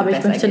 dass es mir besser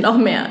geht. Aber ich möchte noch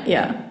mehr,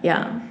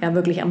 ja,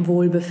 wirklich am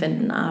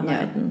Wohlbefinden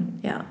arbeiten,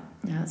 ja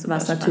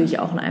was natürlich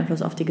auch einen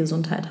Einfluss auf die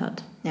Gesundheit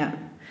hat. Ja.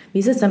 Wie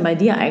ist es denn bei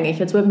dir eigentlich?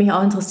 Jetzt würde mich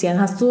auch interessieren,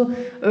 hast du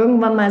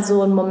irgendwann mal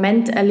so einen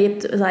Moment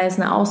erlebt, sei es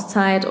eine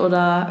Auszeit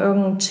oder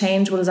irgendein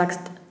Change, wo du sagst,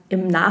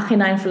 im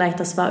Nachhinein vielleicht,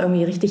 das war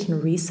irgendwie richtig ein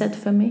Reset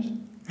für mich?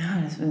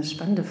 Ja, das ist eine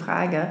spannende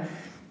Frage.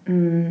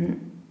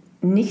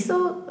 Nicht so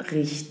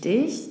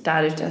richtig,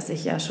 dadurch, dass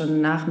ich ja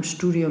schon nach dem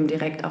Studium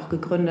direkt auch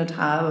gegründet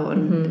habe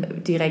und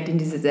direkt in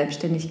diese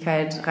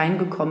Selbstständigkeit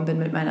reingekommen bin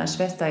mit meiner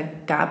Schwester,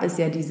 gab es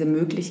ja diese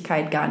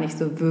Möglichkeit gar nicht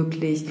so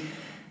wirklich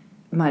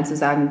mal zu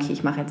sagen, okay,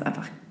 ich mache jetzt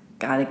einfach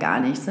gerade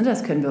gar nichts.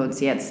 Das können wir uns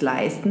jetzt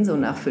leisten, so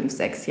nach 5,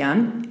 6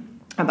 Jahren,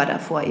 aber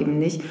davor eben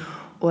nicht.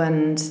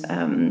 Und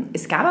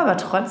es gab aber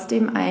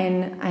trotzdem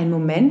einen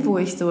Moment, wo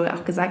ich so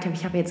auch gesagt habe,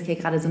 ich habe jetzt hier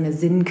gerade so eine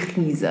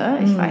Sinnkrise.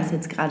 Ich weiß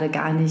jetzt gerade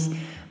gar nicht,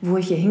 wo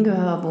ich hier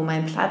hingehöre, wo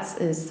mein Platz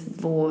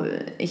ist, wo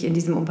ich in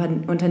diesem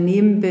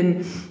Unternehmen bin.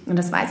 Und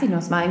das weiß ich noch,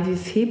 es war irgendwie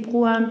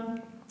Februar,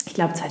 ich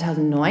glaube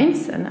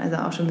 2019, also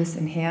auch schon ein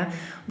bisschen her,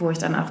 wo ich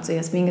dann auch zu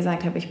Jasmin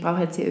gesagt habe, ich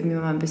brauche jetzt hier irgendwie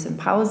mal ein bisschen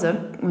Pause.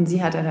 Und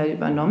sie hat dann halt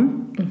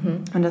übernommen.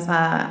 Und das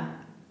war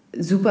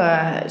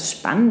super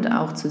spannend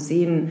auch zu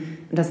sehen.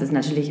 Und das ist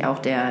natürlich auch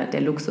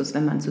der Luxus,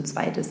 wenn man zu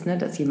zweit ist, ne?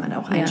 Dass jemand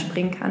auch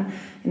einspringen kann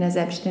in der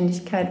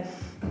Selbstständigkeit.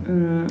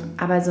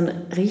 Aber so ein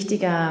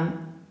richtiger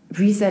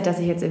Reset, dass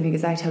ich jetzt irgendwie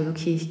gesagt habe,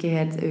 okay, ich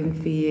gehe jetzt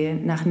irgendwie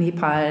nach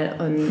Nepal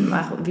und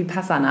mache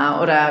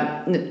Vipassana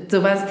oder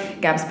sowas,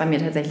 gab es bei mir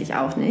tatsächlich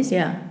auch nicht.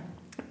 Ja.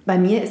 Bei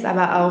mir ist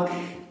aber auch,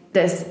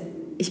 dass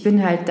ich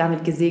bin halt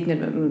damit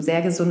gesegnet mit einem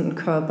sehr gesunden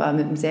Körper,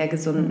 mit einem sehr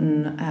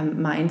gesunden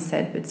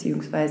Mindset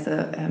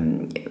beziehungsweise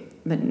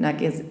mit einer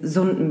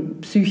gesunden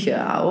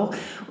Psyche auch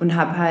und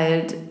habe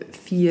halt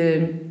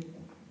viel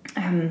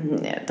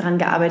dran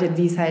gearbeitet,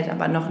 wie es halt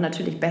aber noch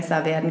natürlich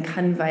besser werden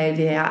kann, weil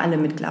wir ja alle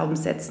mit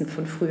Glaubenssätzen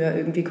von früher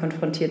irgendwie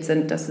konfrontiert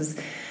sind, dass es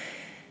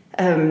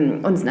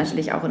uns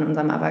natürlich auch in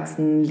unserem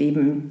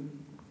Erwachsenenleben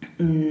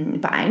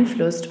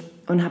beeinflusst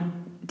und habe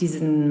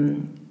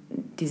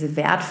diese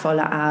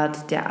wertvolle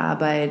Art der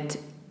Arbeit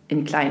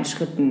in kleinen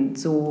Schritten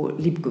so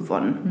lieb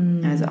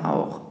gewonnen. Also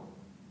auch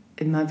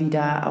immer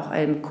wieder, auch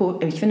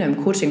ich finde im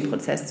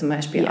Coaching-Prozess zum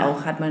Beispiel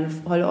auch, hat man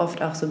voll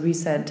oft auch so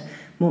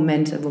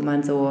Reset-Momente, wo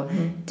man so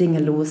Dinge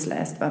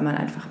loslässt, weil man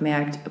einfach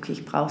merkt, okay,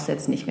 ich brauche es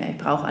jetzt nicht mehr, ich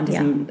brauche an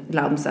diesem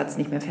Glaubenssatz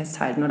nicht mehr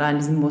festhalten oder an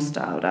diesem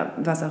Muster oder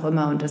was auch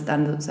immer und das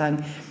dann sozusagen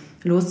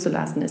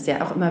loszulassen, ist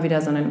ja auch immer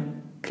wieder so ein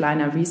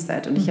kleiner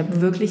Reset. Und ich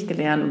habe wirklich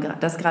gelernt, und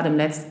das gerade im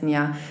letzten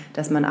Jahr,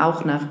 dass man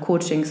auch nach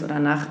Coachings oder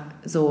nach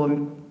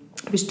so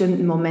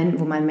bestimmten Momenten,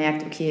 wo man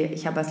merkt, okay,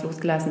 ich habe was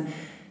losgelassen,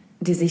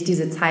 die sich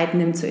diese Zeit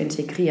nimmt zu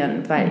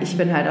integrieren. Weil ich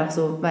bin halt auch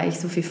so, weil ich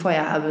so viel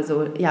Feuer habe,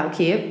 so, ja,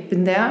 okay,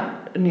 bin der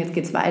und jetzt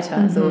geht's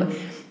weiter. So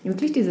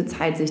wirklich diese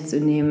Zeit sich zu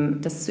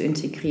nehmen, das zu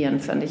integrieren,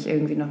 fand ich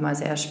irgendwie nochmal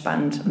sehr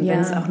spannend. Und wenn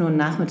es auch nur ein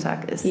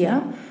Nachmittag ist.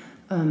 Ja.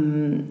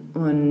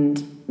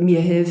 Und mir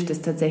hilft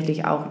es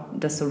tatsächlich auch,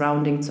 das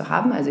Surrounding zu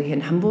haben. Also hier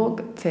in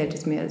Hamburg fällt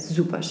es mir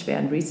super schwer,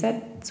 ein Reset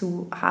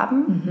zu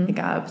haben,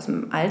 egal ob es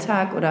im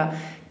Alltag oder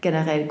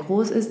generell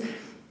groß ist.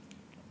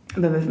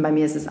 Aber bei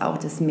mir ist es auch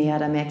das Meer,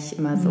 da merke ich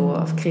immer so,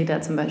 auf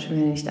Kreta zum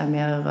Beispiel, wenn ich da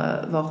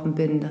mehrere Wochen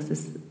bin, dass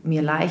es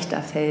mir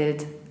leichter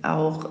fällt,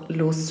 auch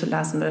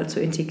loszulassen oder zu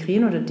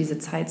integrieren oder diese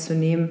Zeit zu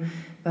nehmen,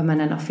 weil man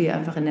dann auch viel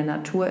einfach in der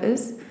Natur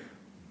ist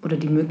oder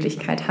die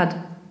Möglichkeit hat,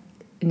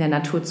 in der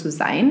Natur zu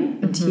sein.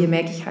 Und hier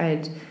merke ich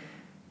halt,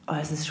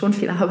 es ist schon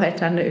viel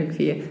Arbeit, dann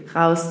irgendwie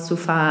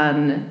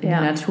rauszufahren, in die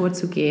Natur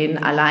zu gehen,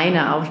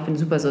 alleine auch. Ich bin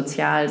super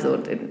sozial, so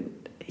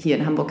hier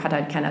in Hamburg hat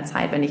halt keiner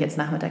Zeit, wenn ich jetzt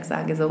nachmittags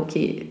sage, so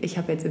okay, ich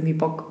habe jetzt irgendwie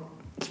Bock,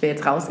 ich will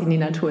jetzt raus in die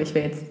Natur, ich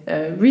will jetzt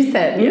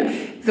resetten. Ja.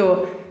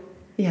 So,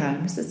 ja,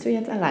 müsstest du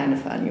jetzt alleine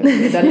fahren,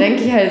 Josi. Dann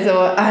denke ich halt so,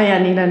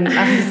 dann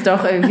mache ich es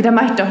doch irgendwie, dann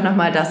mache ich doch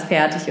nochmal das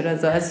fertig oder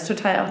so. Also es ist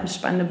total auch eine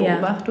spannende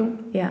Beobachtung.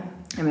 Ja.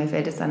 Mir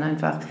fällt es dann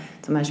einfach,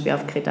 zum Beispiel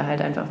auf Kreta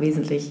halt einfach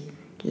wesentlich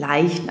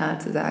leichter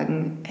zu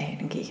sagen, ey,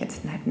 dann gehe ich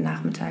jetzt einen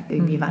Nachmittag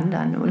irgendwie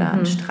wandern oder an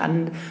den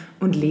Strand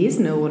und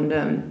lese eine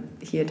Runde. Und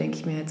hier denke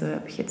ich mir halt so,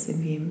 ob ich jetzt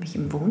irgendwie mich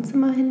im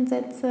Wohnzimmer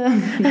hinsetze,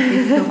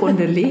 eine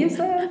Runde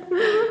lese.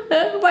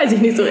 Weiß ich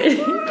nicht so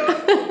richtig.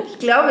 Ich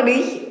glaube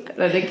nicht.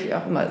 Da denke ich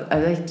auch immer,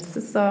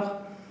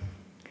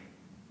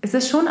 es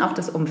ist schon auch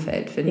das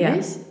Umfeld, finde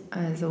ich.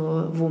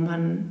 Also wo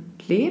man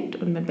lebt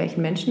und mit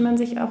welchen Menschen man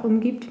sich auch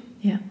umgibt.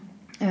 Ja.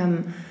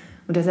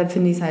 Und deshalb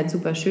finde ich es halt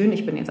super schön.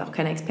 Ich bin jetzt auch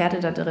keine Experte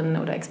da drin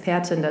oder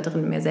Expertin da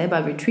drin, mir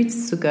selber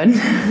Retreats zu gönnen.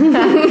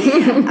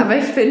 Aber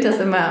ich finde das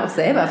immer auch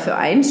selber für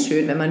einen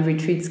schön, wenn man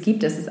Retreats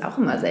gibt. Das ist auch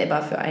immer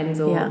selber für einen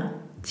so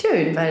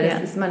schön, weil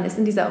man ist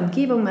in dieser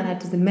Umgebung, man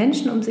hat diese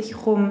Menschen um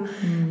sich rum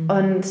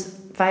und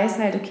weiß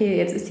halt, okay,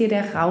 jetzt ist hier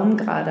der Raum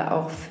gerade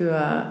auch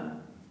für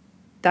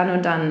dann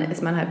und dann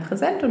ist man halt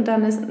präsent und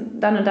dann ist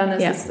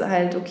es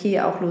halt okay,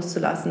 auch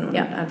loszulassen und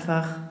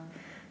einfach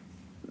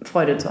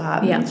Freude zu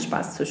haben und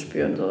Spaß zu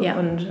spüren. So. Ja.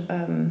 Und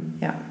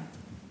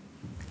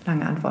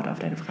lange Antwort auf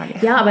deine Frage.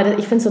 Ja, aber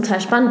ich finde es total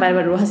spannend,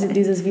 weil du hast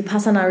dieses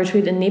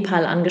Vipassana-Retreat in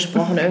Nepal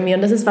angesprochen irgendwie.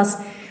 Und das ist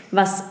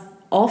was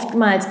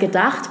oftmals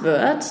gedacht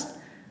wird,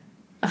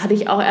 hatte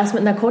ich auch erst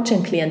mit einer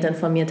Coaching-Klientin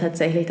von mir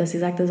tatsächlich, dass sie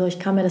sagte, so, ich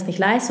kann mir das nicht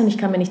leisten und ich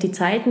kann mir nicht die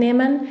Zeit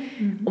nehmen,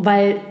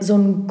 weil so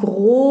ein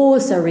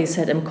großer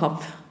Reset im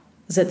Kopf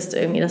sitzt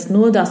irgendwie, dass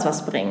nur das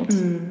was bringt.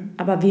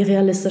 Aber wie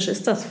realistisch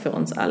ist das für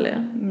uns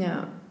alle?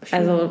 Ja.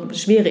 Also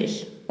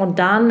schwierig. Und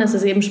dann ist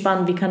es eben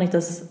spannend, wie kann ich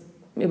das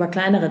über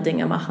kleinere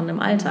Dinge machen im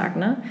Alltag,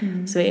 ne?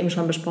 Was wir eben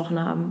schon besprochen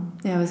haben.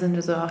 Ja, wir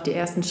sind so auch die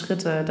ersten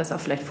Schritte, das auch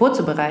vielleicht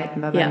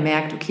vorzubereiten, weil man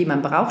merkt, okay,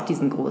 man braucht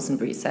diesen großen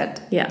Reset.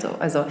 Ja. So,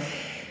 also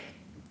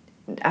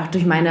auch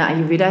durch meine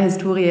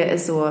Ayurveda-Historie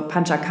ist so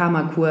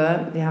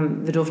Panchakarma-Kur,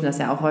 wir durften das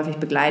ja auch häufig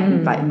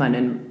begleiten, war immer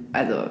ein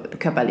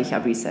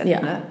körperlicher Reset.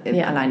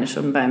 Ne? Alleine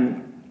schon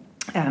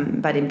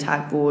bei dem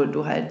Tag, wo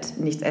du halt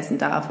nichts essen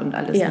darfst und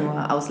alles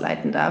nur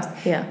ausleiten darfst.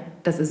 Ja.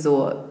 Das ist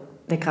so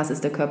der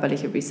krasseste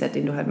körperliche Reset,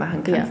 den du halt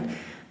machen kannst.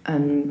 Ja.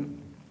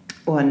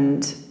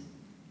 Und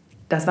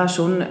das war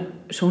schon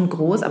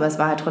groß, aber es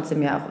war halt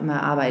trotzdem ja auch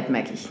immer Arbeit,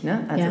 merke ich.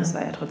 Ne? Also es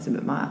war ja trotzdem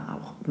immer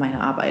auch meine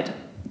Arbeit,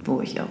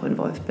 wo ich auch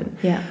involviert bin.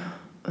 Ja.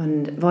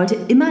 Und wollte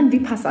immer ein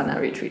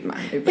Vipassana-Retreat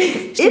machen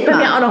übrigens. Steht bei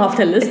mir auch noch auf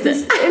der Liste.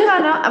 Es ist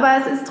immer noch, aber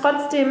es ist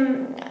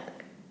trotzdem,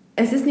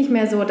 es ist nicht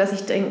mehr so, dass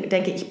ich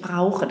denke, ich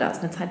brauche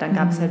das. Eine Zeit lang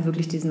gab es halt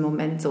wirklich diesen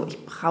Moment so,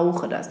 ich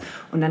brauche das.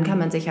 Und dann kann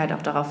man sich halt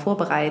auch darauf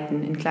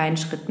vorbereiten, in kleinen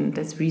Schritten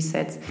des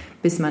Resets,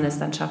 bis man es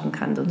dann schaffen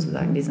kann,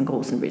 sozusagen diesen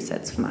großen Reset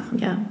zu machen.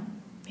 Ja,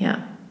 ja.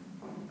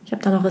 Ich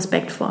habe da noch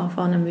Respekt vor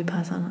einem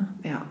Vipassana.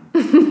 Ja.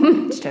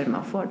 Stell dir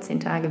mal vor, 10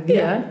 Tage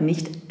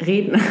nicht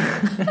reden. Und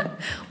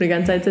die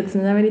ganze Zeit sitzen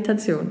in der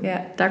Meditation.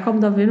 Ja. Da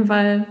kommt auf jeden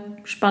Fall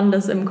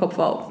Spannendes im Kopf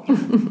auf.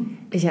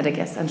 Ich hatte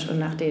gestern schon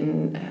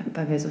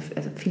weil wir so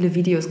viele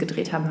Videos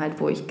gedreht haben, halt,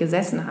 wo ich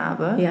gesessen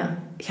habe. Ja.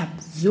 Ich habe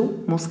so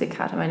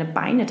Muskelkater, meine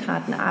Beine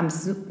taten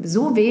abends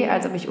so weh,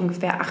 als ob ich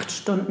ungefähr 8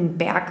 Stunden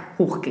Berg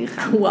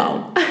hochgerannt bin.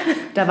 Wow.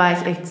 Da war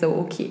ich echt so,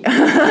 okay.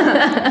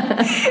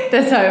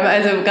 Deshalb,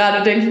 also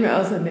gerade denke ich mir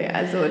auch so, nee,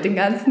 also den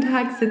ganzen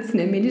Tag sitzen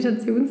im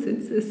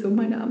Meditationssitz ist so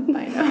meine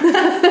Armbeine.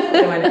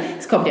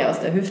 Es kommt ja aus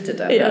der Hüfte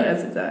da,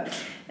 aus dieser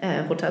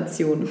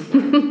Rotation.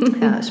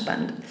 Ja,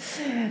 spannend.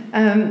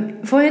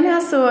 Vorhin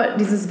hast du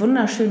dieses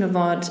wunderschöne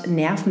Wort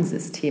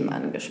Nervensystem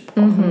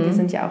angesprochen. Wir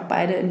sind ja auch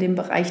beide in dem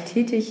Bereich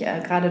tätig,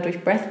 gerade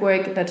durch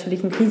Breathwork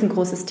natürlich ein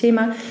riesengroßes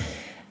Thema.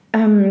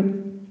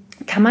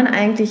 Kann man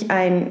eigentlich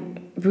ein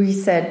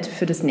Reset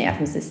für das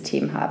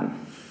Nervensystem haben?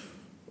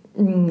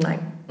 Nein.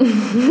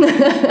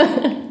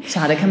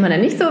 Schade, kann man da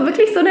nicht so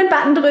wirklich so einen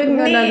Button drücken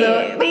und dann so,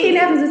 okay,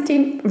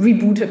 Nervensystem,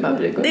 rebootet mal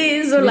Glück.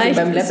 Nee, so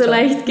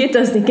leicht geht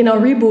das nicht. Genau,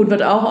 Reboot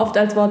wird auch oft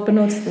als Wort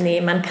benutzt.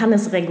 Nee, man kann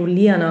es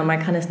regulieren, aber man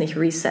kann es nicht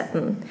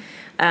resetten.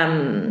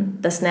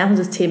 Das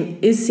Nervensystem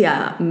ist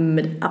ja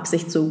mit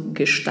Absicht so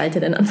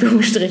gestaltet, in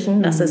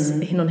Anführungsstrichen, dass es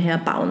hin und her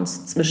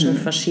bounced zwischen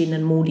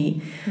verschiedenen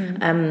Modi.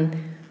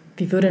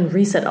 Wie würde ein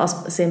Reset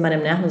aussehen bei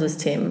dem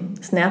Nervensystem?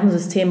 Das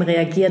Nervensystem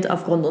reagiert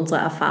aufgrund unserer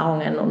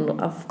Erfahrungen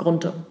und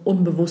aufgrund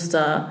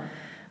unbewusster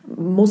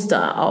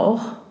Muster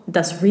auch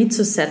das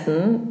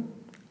rezusetten,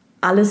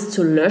 alles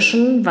zu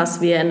löschen,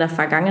 was wir in der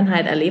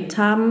Vergangenheit erlebt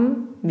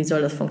haben, wie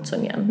soll das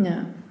funktionieren? Ja.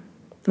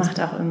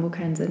 Macht auch irgendwo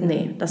keinen Sinn.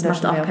 Nee, das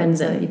macht auch keinen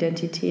Sinn.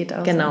 Identität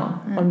aus. Genau.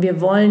 Ja. Und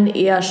wir wollen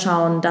eher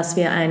schauen, dass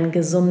wir ein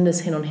gesundes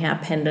Hin- und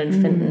Herpendeln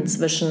finden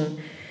zwischen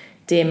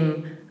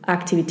dem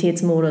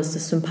Aktivitätsmodus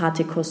des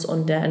Sympathikus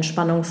und der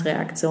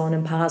Entspannungsreaktion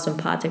im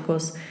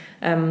Parasympathikus.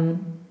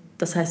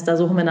 Das heißt, da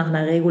suchen wir nach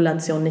einer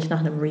Regulation, nicht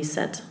nach einem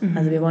Reset.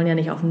 Also wir wollen ja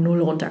nicht auf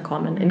Null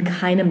runterkommen, in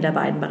keinem der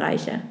beiden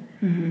Bereiche.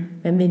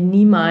 Wenn wir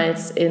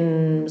niemals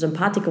im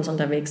Sympathikus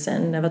unterwegs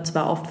sind, der wird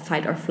zwar oft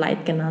Fight or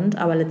Flight genannt,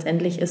 aber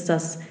letztendlich ist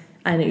das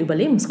eine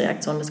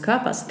Überlebensreaktion des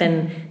Körpers.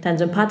 Wenn dein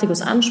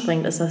Sympathikus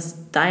anspringt, ist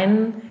das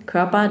dein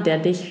Körper, der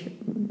dich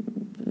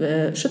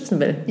schützen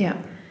will. Ja.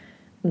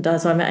 Und da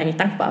sollen wir eigentlich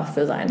dankbar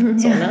für sein.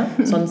 So, ne?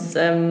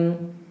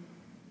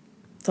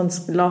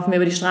 Sonst laufen wir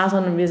über die Straße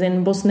und wir sehen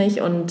den Bus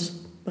nicht und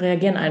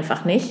reagieren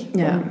einfach nicht.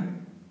 Ja. Und,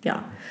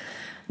 ja.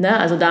 Ne?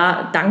 Also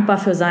da dankbar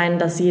für sein,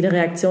 dass jede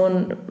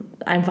Reaktion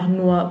einfach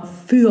nur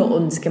für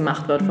uns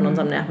gemacht wird von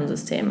unserem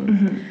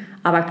Nervensystem.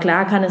 Aber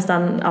klar kann es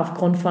dann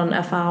aufgrund von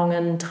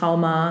Erfahrungen,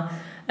 Trauma,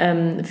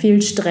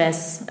 viel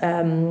Stress,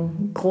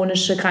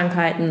 chronische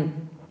Krankheiten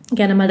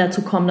gerne mal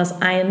dazu kommen, dass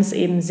eins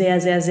eben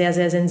sehr, sehr, sehr,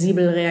 sehr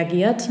sensibel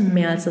reagiert,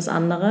 mehr als das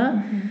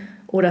andere.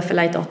 Oder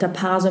vielleicht auch der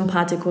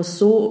Parasympathikus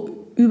so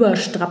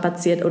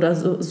überstrapaziert oder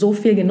so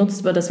viel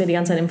genutzt wird, dass wir die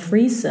ganze Zeit im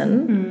Freeze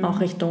sind, auch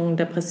Richtung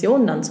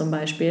Depressionen dann zum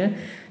Beispiel,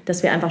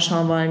 dass wir einfach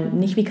schauen wollen,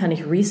 nicht wie kann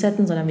ich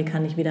resetten, sondern wie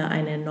kann ich wieder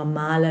eine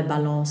normale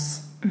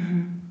Balance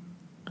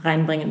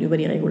reinbringen über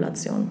die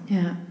Regulation.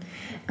 Ja,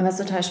 aber was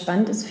total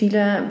spannend ist,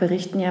 viele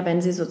berichten ja,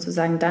 wenn sie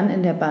sozusagen dann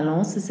in der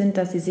Balance sind,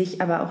 dass sie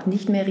sich aber auch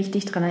nicht mehr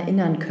richtig daran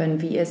erinnern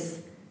können, wie es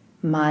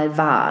mal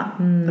war.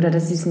 Oder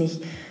dass sie es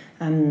nicht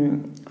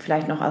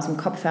vielleicht noch aus dem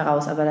Kopf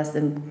heraus, aber dass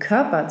im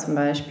Körper zum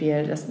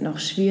Beispiel das noch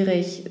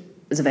schwierig,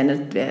 also wenn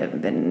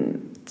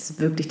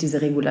es wirklich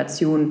diese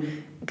Regulation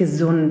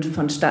gesund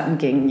vonstatten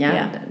ging,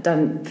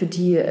 dann für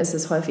die ist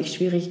es häufig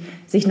schwierig,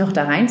 sich noch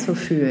da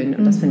reinzufühlen.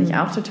 Und das finde ich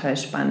auch total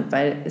spannend,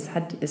 weil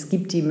es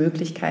gibt die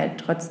Möglichkeit,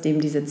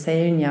 trotzdem diese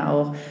Zellen ja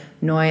auch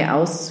neu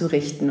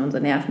auszurichten,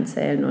 unsere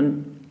Nervenzellen,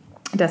 und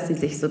dass sie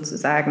sich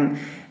sozusagen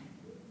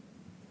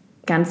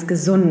ganz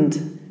gesund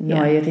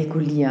neu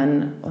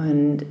regulieren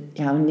und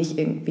nicht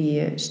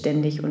irgendwie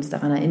ständig uns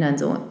daran erinnern,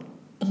 so,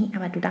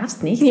 aber du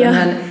darfst nicht,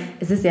 sondern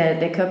es ist ja,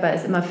 der Körper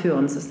ist immer für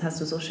uns, das hast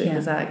du so schön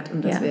gesagt,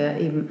 und dass wir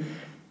eben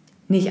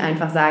nicht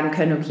einfach sagen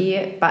können,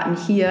 okay, Button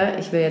hier,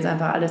 ich will jetzt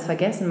einfach alles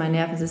vergessen, mein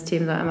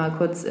Nervensystem soll einmal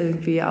kurz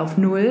irgendwie auf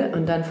Null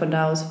und dann von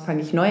da aus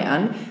fange ich neu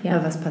an. Ja.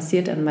 Aber was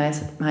passiert dann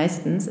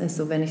meistens, ist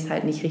so, wenn ich es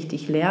halt nicht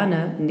richtig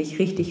lerne, nicht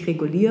richtig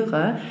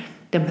reguliere,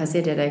 dann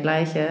passiert ja der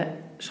gleiche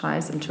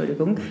Scheiß,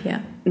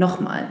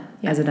 nochmal.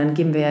 Ja. Also dann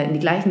gehen wir ja in die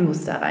gleichen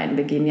Muster rein,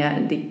 wir gehen ja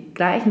in die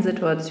gleichen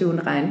Situationen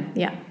rein,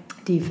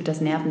 die für das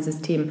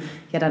Nervensystem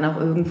ja dann auch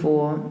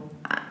irgendwo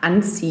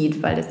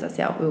anzieht, weil es das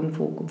ja auch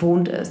irgendwo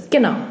gewohnt ist.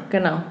 Genau.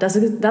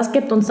 Das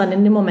gibt uns dann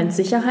in dem Moment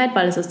Sicherheit,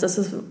 weil das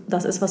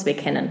ist, was wir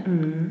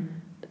kennen.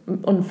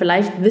 Und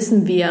vielleicht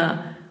wissen wir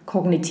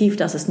kognitiv,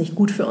 dass es nicht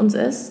gut für uns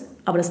ist,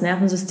 aber das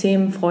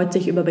Nervensystem freut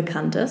sich über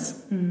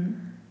Bekanntes.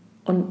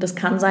 Und das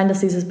kann sein, dass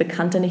dieses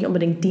Bekannte nicht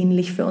unbedingt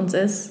dienlich für uns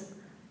ist,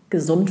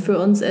 gesund für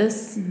uns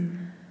ist,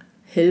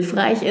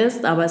 hilfreich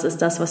ist, aber es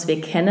ist das, was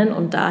wir kennen,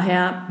 und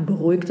daher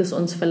beruhigt es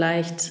uns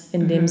vielleicht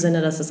in dem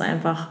Sinne, dass es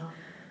einfach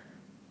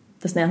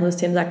das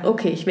Nervensystem sagt,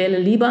 okay, ich wähle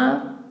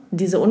lieber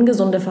diese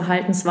ungesunde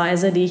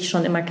Verhaltensweise, die ich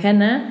schon immer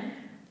kenne,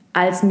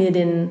 als mir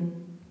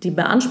die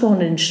Beanspruchung,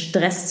 den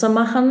Stress zu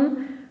machen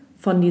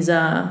von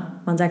dieser,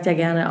 man sagt ja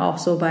gerne auch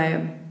so bei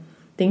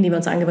Dingen, die wir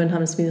uns angewöhnt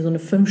haben, ist wie so eine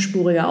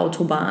 5-spurige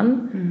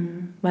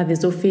Autobahn, weil wir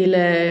so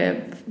viele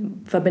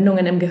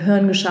Verbindungen im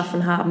Gehirn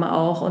geschaffen haben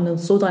auch und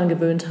uns so dran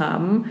gewöhnt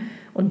haben.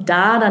 Und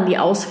da dann die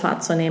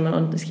Ausfahrt zu nehmen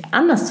und sich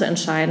anders zu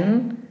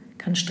entscheiden,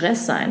 kann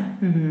Stress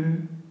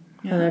sein.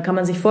 Ja. Also kann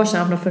man sich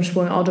vorstellen, auf einer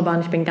 5-spurigen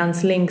Autobahn, ich bin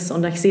ganz links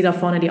und ich sehe da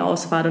vorne die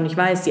Ausfahrt und ich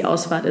weiß, die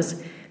Ausfahrt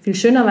ist viel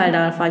schöner, weil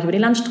da fahre ich über die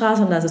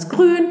Landstraße und da ist es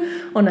grün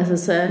und es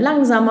ist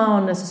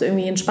langsamer und es ist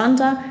irgendwie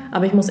entspannter,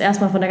 aber ich muss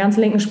erstmal von der ganz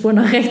linken Spur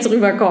nach rechts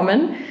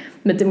rüberkommen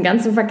mit dem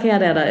ganzen Verkehr,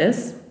 der da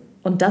ist,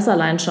 und das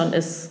allein schon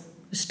ist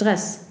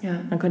Stress. Ja.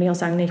 Dann könnte ich auch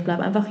sagen, nee, ich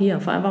bleibe einfach hier,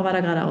 fahr einfach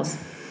weiter geradeaus.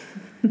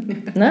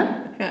 Ne?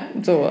 Ja.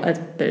 So als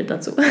Bild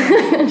dazu.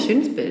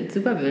 Schönes Bild,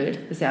 super Bild.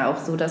 Ist ja auch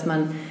so, dass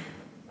man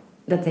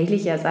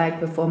tatsächlich ja sagt,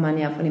 bevor man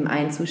ja von dem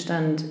einen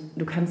Zustand,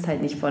 du kannst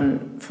halt nicht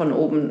von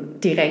oben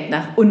direkt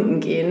nach unten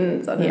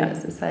gehen, sondern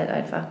es ist halt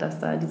einfach, dass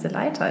da diese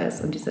Leiter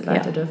ist, und diese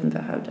Leiter dürfen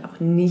wir halt auch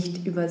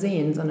nicht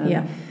übersehen, sondern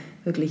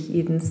wirklich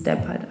jeden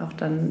Step halt auch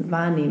dann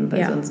wahrnehmen,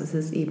 weil sonst ist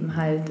es eben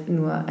halt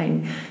nur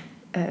ein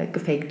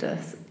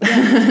gefaktes.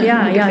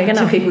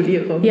 Genau.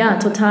 Regulierung. Ja,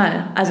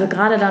 total. Also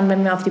gerade dann,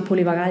 wenn wir auf die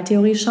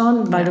Polyvagaltheorie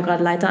schauen, weil du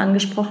gerade Leiter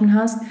angesprochen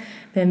hast,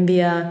 wenn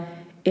wir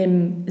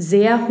im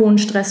sehr hohen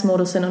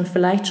Stressmodus sind und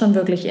vielleicht schon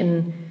wirklich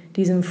in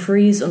diesem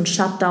Freeze und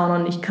Shutdown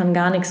und ich kann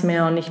gar nichts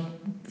mehr und ich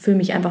fühle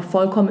mich einfach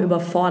vollkommen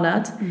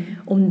überfordert.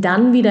 Um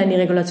dann wieder in die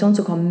Regulation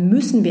zu kommen,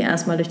 müssen wir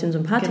erstmal durch den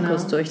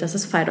Sympathikus durch. Das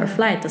ist Fight or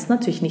Flight. Das ist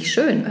natürlich nicht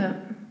schön. Ja.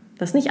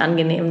 Das ist nicht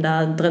angenehm,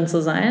 da drin zu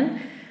sein.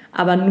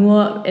 Aber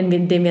nur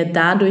indem wir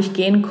da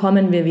durchgehen,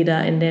 kommen wir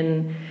wieder in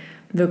den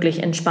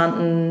wirklich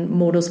entspannten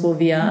Modus, wo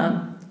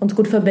wir uns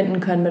gut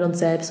verbinden können mit uns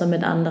selbst und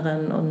mit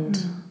anderen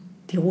und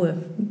die Ruhe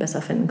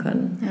besser finden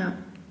können. Ja,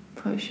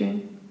 voll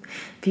schön.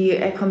 Wie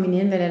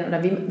kombinieren wir denn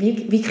oder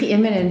wie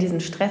kreieren wir denn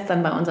diesen Stress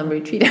dann bei unserem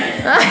Retreat?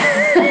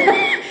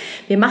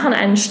 Wir machen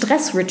einen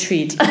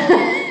Stress-Retreat.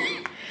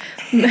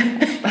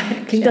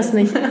 Klingt das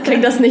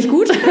nicht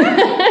gut?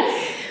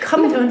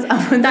 Komm mit uns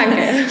auf und danke.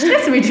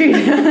 Stress-Retreat.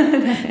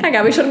 Danke,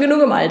 habe ich schon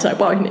genug im Alltag,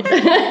 brauche ich nicht.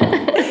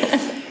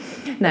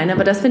 Nein,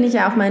 aber das finde ich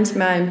ja auch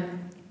manchmal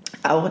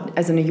auch,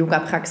 also eine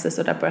Yoga-Praxis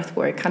oder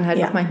Breathwork kann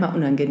halt auch manchmal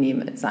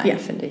unangenehm sein,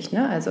 finde ich.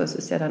 Ne? Also es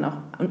ist ja dann auch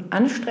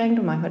anstrengend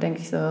und manchmal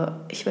denke ich so,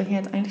 ich will hier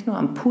jetzt eigentlich nur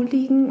am Pool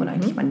liegen und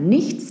eigentlich mal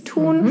nichts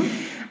tun.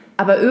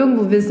 Aber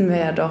irgendwo wissen wir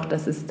ja doch,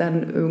 dass es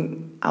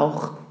dann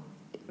auch,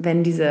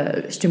 wenn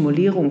diese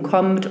Stimulierung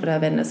kommt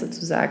oder wenn es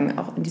sozusagen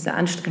auch in diese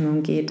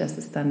Anstrengung geht, dass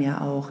es dann ja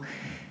auch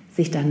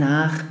sich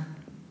danach,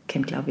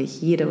 kennt glaube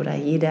ich jede oder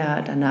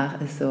jeder, danach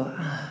ist so,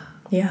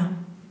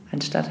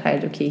 anstatt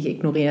halt, okay, ich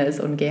ignoriere es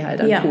und gehe halt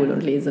an den Pool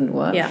und lese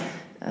nur. Ja.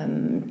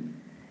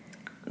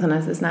 Sondern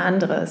es ist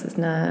es ist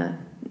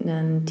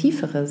ein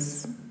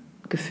tieferes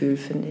Gefühl,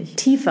 finde ich.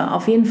 Tiefer,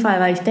 auf jeden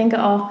Fall, weil ich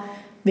denke auch,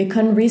 wir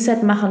können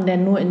Reset machen, der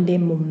nur in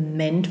dem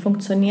Moment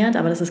funktioniert,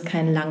 aber das ist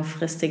kein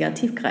langfristiger,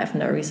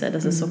 tiefgreifender Reset.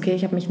 Das ist okay,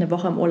 ich habe mich eine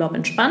Woche im Urlaub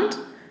entspannt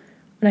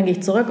und dann gehe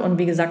ich zurück und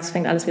wie gesagt, es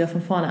fängt alles wieder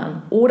von vorne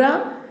an.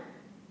 Oder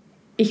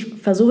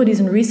ich versuche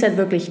diesen Reset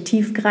wirklich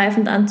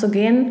tiefgreifend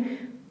anzugehen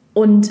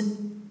und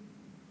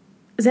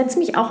setze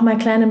mich auch mal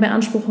kleine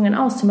Beanspruchungen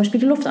aus, zum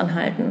Beispiel die Luft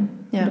anhalten.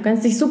 Ja. Du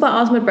kennst dich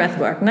super aus mit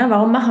Breathwork, ne?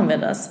 Warum machen wir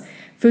das?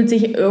 Fühlt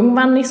sich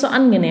irgendwann nicht so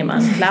angenehm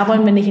an. Klar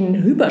wollen wir nicht in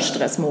den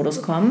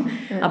Hyperstressmodus kommen,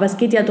 aber es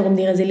geht ja darum,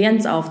 die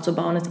Resilienz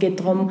aufzubauen. Es geht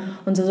darum,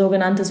 unser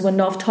sogenanntes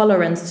Window of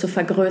Tolerance zu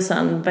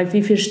vergrößern, weil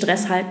wie viel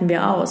Stress halten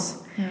wir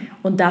aus? Ja.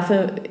 Und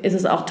dafür ist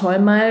es auch toll,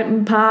 mal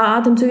ein paar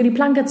Atemzüge die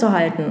Planke zu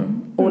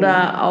halten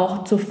oder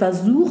auch zu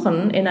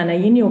versuchen, in einer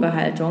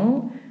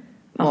Yin-Yoga-Haltung,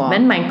 auch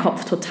wenn mein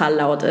Kopf total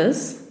laut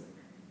ist,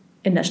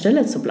 in der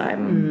Stille zu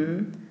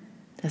bleiben.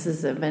 Das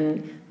ist,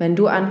 wenn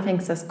du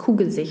anfängst, das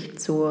Kuhgesicht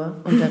zu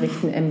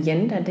unterrichten im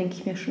Yin, da denke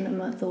ich mir schon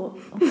immer so,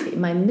 okay,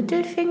 mein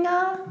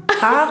Mittelfinger,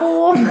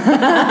 Karo.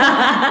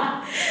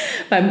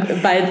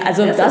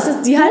 Das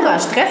ist die purer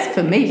Stress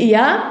für mich.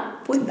 Ja,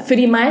 für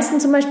die meisten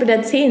zum Beispiel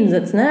der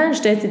Zehensitz, ne?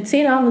 Stellst die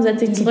Zähne auf und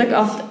setzt dich zurück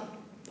auf...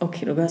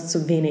 Okay, du gehörst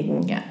zu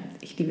wenigen. Ja,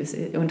 ich liebe es,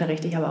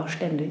 unterrichte ich aber auch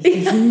ständig.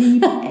 Ich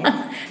liebe es.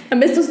 Dann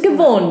bist du es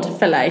gewohnt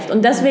vielleicht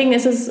und deswegen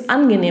ist es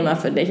angenehmer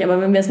für dich.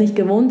 Aber wenn wir es nicht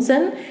gewohnt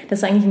sind, das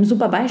ist eigentlich ein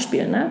super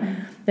Beispiel, ne?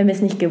 Wenn wir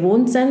es nicht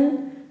gewohnt sind,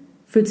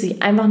 fühlt es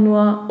sich einfach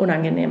nur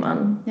unangenehm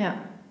an. Ja.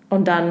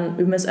 Und dann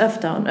üben wir es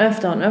öfter und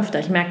öfter und öfter.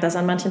 Ich merke das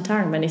an manchen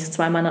Tagen. Wenn ich es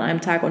 2-mal an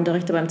einem Tag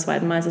unterrichte, beim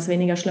zweiten Mal ist es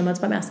weniger schlimm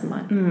als beim ersten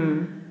Mal.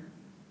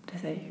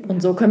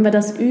 Und so können wir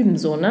das üben,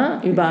 so, ne?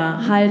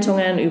 Über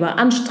Haltungen, über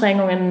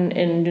Anstrengungen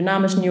in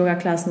dynamischen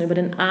Yoga-Klassen, über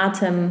den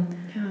Atem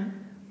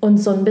und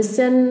so ein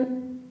bisschen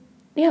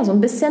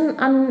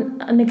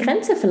an eine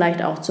Grenze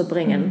vielleicht auch zu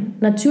bringen.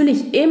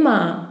 Natürlich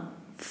immer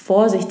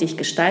vorsichtig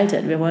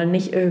gestaltet. Wir wollen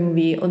nicht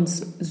irgendwie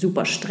uns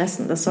super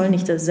stressen. Das soll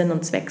nicht der Sinn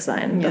und Zweck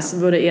sein. Ja. Das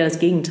würde eher das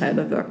Gegenteil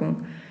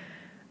bewirken.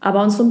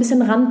 Aber uns so ein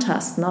bisschen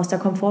rantasten, aus der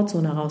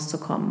Komfortzone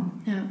rauszukommen,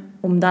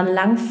 um dann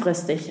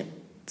langfristig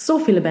so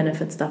viele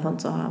Benefits davon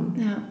zu haben.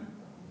 Ja,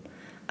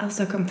 aus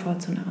der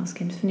Komfortzone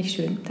rausgehen, das finde ich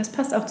schön. Das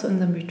passt auch zu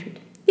unserem Retreat.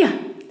 Ja.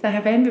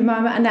 Daher werden wir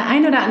mal an der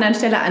einen oder anderen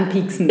Stelle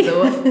anpieksen.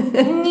 So.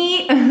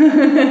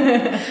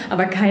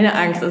 Aber keine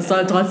Angst, es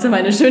soll trotzdem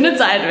eine schöne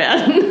Zeit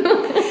werden.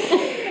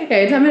 Ja,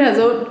 jetzt haben wir da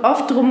so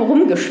oft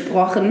drumherum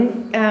gesprochen.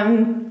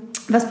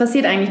 Was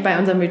passiert eigentlich bei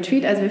unserem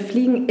Retreat? Also wir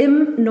fliegen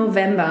im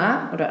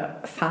November,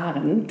 oder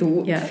fahren,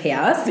 du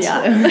fährst,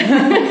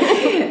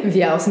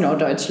 wir aus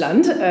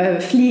Norddeutschland,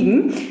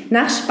 fliegen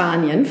nach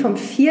Spanien vom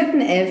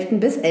 4.11.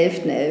 bis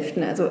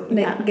 11.11. Also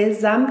eine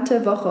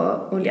gesamte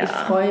Woche. Und ich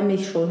freue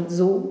mich schon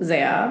so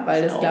sehr,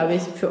 weil das, glaube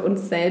ich, für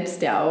uns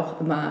selbst ja auch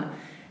immer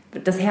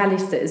das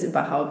Herrlichste ist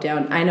überhaupt. Ja.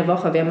 Und eine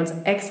Woche, wir haben uns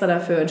extra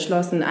dafür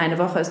entschlossen, eine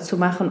Woche es zu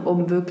machen,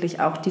 um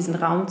wirklich auch diesen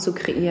Raum zu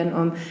kreieren,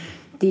 um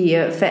die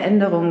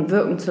Veränderungen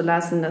wirken zu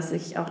lassen, dass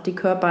sich auch die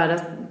Körper,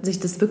 dass sich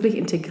das wirklich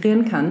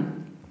integrieren kann.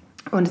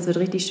 Und es wird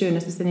richtig schön.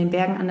 Es ist in den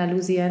Bergen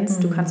Andalusiens.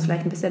 Du kannst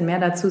vielleicht ein bisschen mehr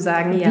dazu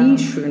sagen, wie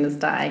schön es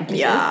da eigentlich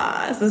ist. Ja,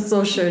 es ist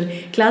so schön.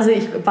 Klasse,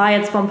 ich war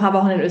jetzt vor ein paar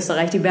Wochen in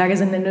Österreich. Die Berge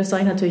sind in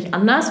Österreich natürlich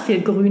anders,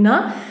 viel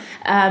grüner.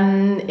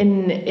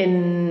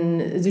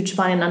 In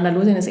Südspanien,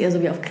 Andalusien ist eher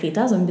so wie auf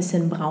Kreta, so ein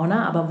bisschen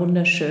brauner, aber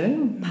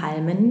wunderschön.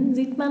 Palmen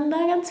sieht man da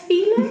ganz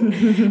viele.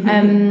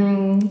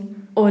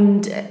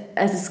 Und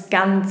es ist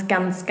ganz,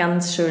 ganz,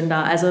 ganz schön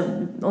da. Also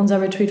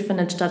unser Retreat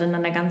findet statt in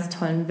einer ganz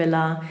tollen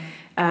Villa.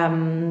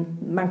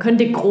 Man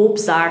könnte grob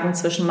sagen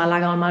zwischen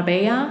Malaga und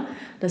Marbella.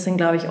 Das sind,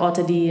 glaube ich,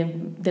 Orte, die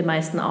den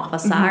meisten auch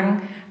was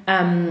sagen.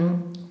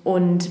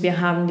 Und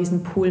wir haben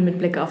diesen Pool mit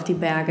Blick auf die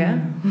Berge.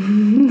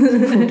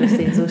 Fotos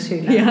sehen so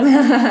schön aus.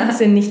 Ja,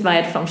 sind nicht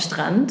weit vom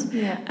Strand,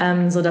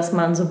 ja. Sodass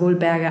man sowohl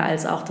Berge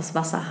als auch das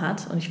Wasser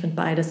hat. Und ich finde,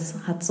 beides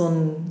hat so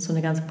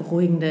eine ganz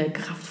beruhigende,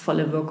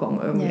 kraftvolle Wirkung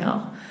irgendwie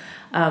auch.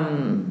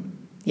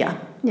 Ja.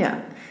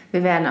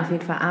 Wir werden auf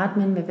jeden Fall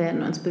atmen, wir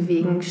werden uns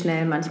bewegen,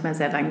 schnell, manchmal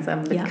sehr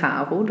langsam mit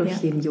Caro durch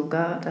jeden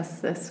Yoga.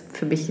 Das ist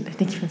für mich,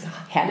 denke ich mir so,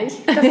 herrlich,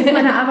 das ist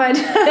meine Arbeit.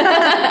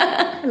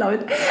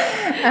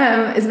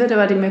 Es wird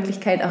aber die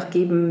Möglichkeit auch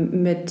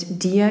geben,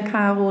 mit dir,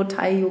 Caro,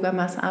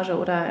 Thai-Yoga-Massage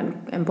oder ein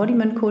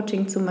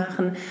Embodiment-Coaching zu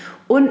machen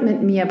und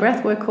mit mir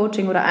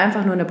Breathwork-Coaching oder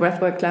einfach nur eine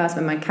Breathwork-Class,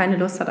 wenn man keine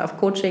Lust hat auf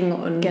Coaching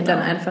und dann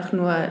einfach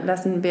nur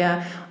lassen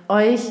wir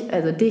euch,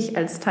 also dich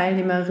als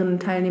Teilnehmerinnen,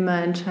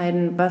 Teilnehmer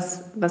entscheiden,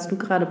 was du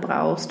gerade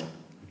brauchst.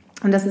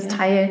 Und das ist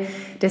Teil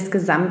des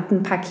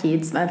gesamten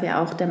Pakets, weil wir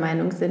auch der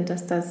Meinung sind,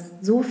 dass das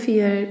so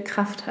viel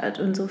Kraft hat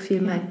und so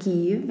viel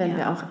Magie, wenn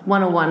wir auch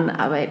one-on-one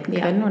arbeiten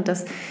können. Und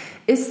das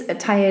ist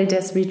Teil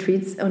des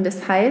Retreats und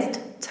es heißt,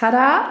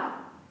 tada,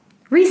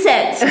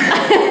 Reset!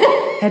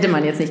 Hätte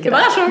man jetzt nicht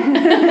gedacht.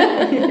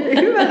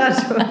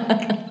 Überraschung.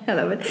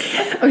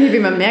 Okay, wie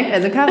man merkt,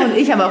 also Caro und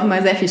ich haben auch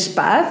immer sehr viel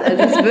Spaß.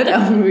 Also es wird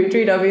auf dem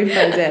Retreat auf jeden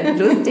Fall sehr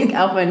lustig,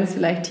 auch wenn es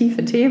vielleicht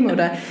tiefe Themen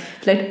oder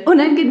vielleicht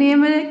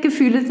unangenehme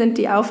Gefühle sind,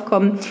 die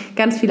aufkommen.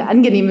 Ganz viele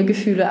angenehme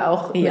Gefühle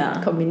auch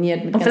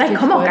kombiniert mit und vielleicht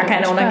kommen auch gar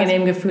keine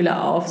unangenehmen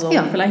Gefühle auf. So.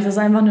 Ja. Vielleicht ist es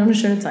einfach nur eine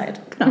schöne Zeit.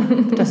 Genau,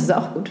 das ist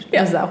auch gut.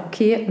 Das ist auch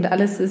okay und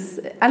alles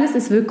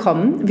ist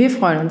willkommen. Wir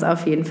freuen uns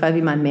auf jeden Fall,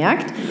 wie man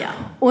merkt. Ja.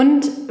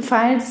 Und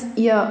falls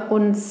ihr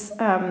uns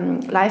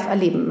live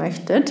erleben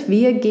möchtet,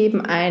 wir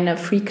geben eine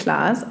Free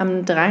Class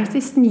am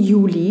 30.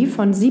 Juli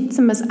von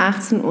 17 bis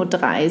 18.30 Uhr,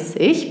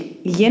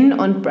 Yin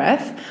und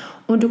Breath.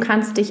 Und du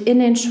kannst dich in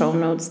den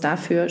Shownotes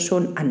dafür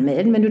schon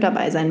anmelden, wenn du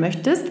dabei sein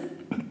möchtest.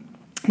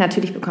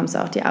 Natürlich bekommst du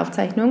auch die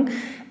Aufzeichnung,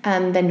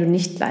 wenn du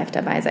nicht live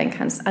dabei sein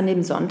kannst an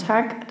dem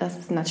Sonntag. Das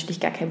ist natürlich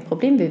gar kein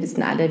Problem. Wir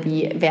wissen alle,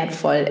 wie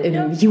wertvoll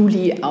im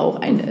Juli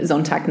auch ein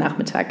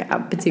Sonntagnachmittag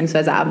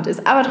bzw. Abend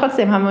ist. Aber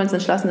trotzdem haben wir uns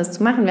entschlossen, das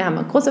zu machen. Wir haben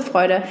eine große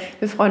Freude.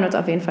 Wir freuen uns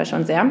auf jeden Fall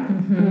schon sehr.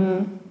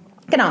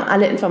 Genau,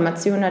 alle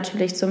Informationen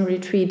natürlich zum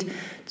Retreat,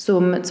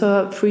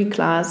 zur Free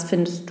Class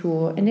findest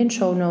du in den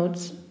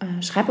Shownotes.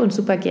 Schreib uns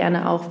super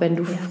gerne auch, wenn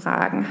du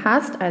Fragen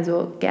hast.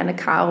 Also gerne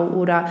Caro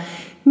oder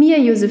mir,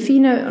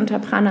 Josephine, unter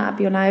Prana Up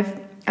Your Life.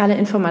 Alle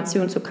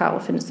Informationen zu Caro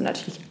findest du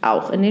natürlich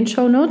auch in den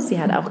Shownotes. Sie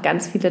hat auch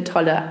ganz viele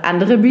tolle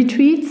andere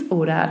Retreats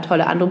oder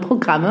tolle andere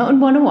Programme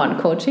und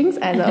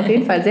One-on-One-Coachings. Also auf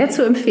jeden Fall sehr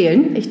zu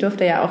empfehlen. Ich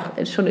durfte ja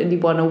auch schon in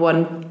die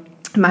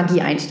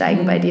One-on-One-Magie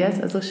einsteigen bei dir.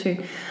 Ist also schön.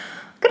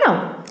 Genau.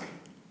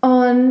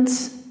 Und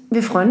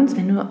wir freuen uns,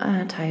 wenn du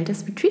Teil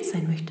des Retreats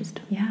sein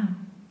möchtest. Ja.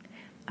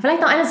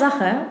 Vielleicht noch eine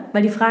Sache,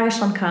 weil die Frage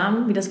schon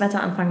kam, wie das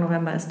Wetter Anfang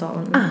November ist dort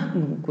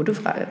unten. Gute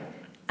Frage.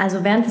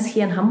 Also während es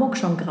hier in Hamburg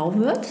schon grau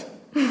wird,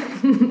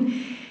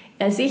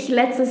 als ich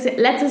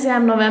letztes Jahr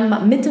im November,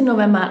 Mitte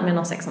November hatten wir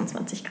noch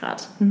 26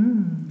 Grad.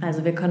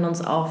 Also wir können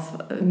uns auf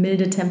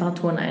milde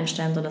Temperaturen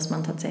einstellen, sodass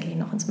man tatsächlich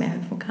noch ins Meer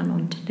hüpfen kann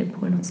und den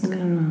Pool nutzen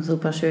kann.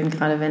 Super schön,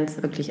 gerade wenn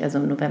es wirklich, also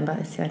November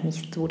ist ja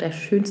nicht so der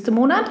schönste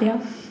Monat. Ja.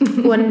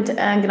 Und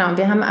genau,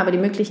 wir haben aber die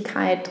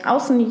Möglichkeit,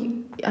 draußen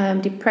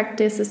die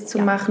Practices zu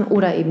machen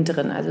oder eben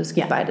drin. Also es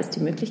gibt beides die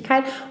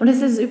Möglichkeit. Und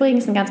es ist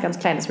übrigens ein ganz, ganz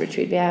kleines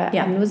Retreat.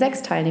 Wir haben nur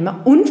 6 Teilnehmer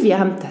und wir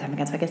haben, das haben wir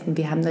ganz vergessen,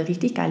 wir haben eine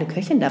richtig geile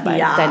Köchin dabei.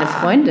 Ja. Das ist deine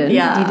Freundin, die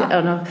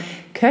auch noch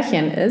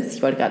Köchin ist.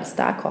 Ich wollte gerade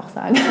Starkoch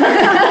sagen.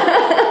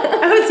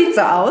 Aber es sieht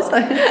so aus.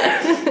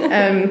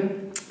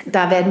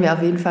 Da werden wir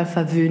auf jeden Fall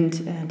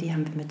verwöhnt. Die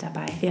haben wir mit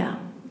dabei. Ja,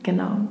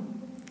 genau.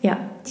 Ja,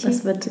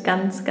 das wird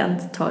ganz,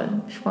 ganz toll.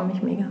 Ich freue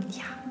mich mega.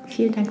 Ja.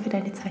 Vielen Dank für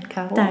deine Zeit,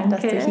 Caro. Danke.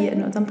 Dass du hier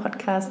in unserem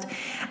Podcast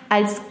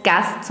als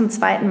Gast zum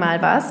 2.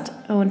 Mal warst.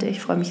 Und ich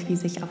freue mich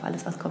riesig auf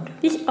alles, was kommt.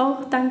 Ich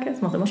auch, danke.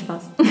 Es macht immer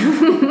Spaß.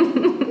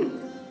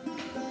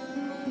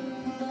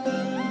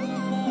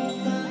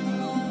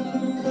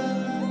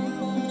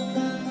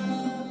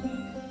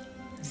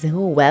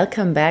 So,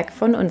 welcome back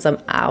von unserem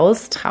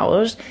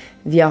Austausch.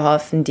 Wir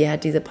hoffen, dir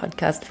hat diese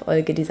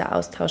Podcast-Folge, dieser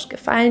Austausch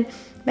gefallen.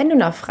 Wenn du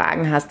noch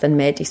Fragen hast, dann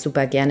melde dich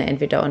super gerne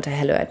entweder unter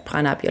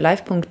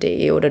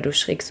hello@pranaupyourlife.de oder du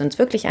schickst uns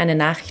wirklich eine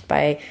Nachricht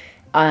bei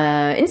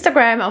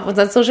Instagram auf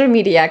unseren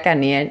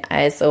Social-Media-Kanälen.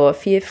 Also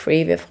feel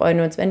free, wir freuen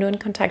uns, wenn du in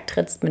Kontakt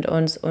trittst mit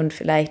uns und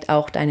vielleicht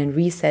auch deinen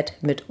Reset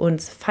mit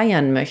uns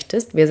feiern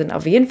möchtest. Wir sind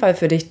auf jeden Fall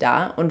für dich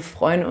da und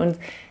freuen uns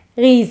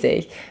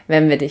riesig,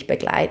 wenn wir dich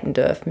begleiten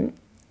dürfen.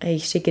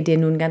 Ich schicke dir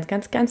nun ganz,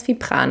 ganz, ganz viel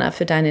Prana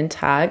für deinen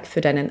Tag,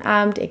 für deinen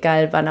Abend,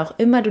 egal wann auch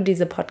immer du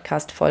diese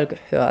Podcast-Folge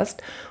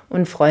hörst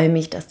und freue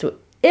mich, dass du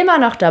immer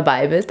noch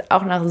dabei bist,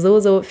 auch nach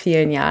so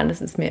vielen Jahren.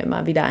 Es ist mir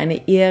immer wieder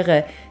eine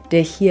Ehre,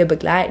 dich hier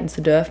begleiten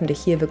zu dürfen, dich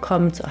hier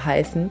willkommen zu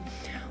heißen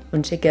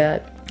und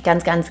schicke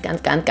ganz, ganz,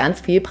 ganz, ganz,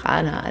 ganz viel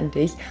Prana an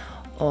dich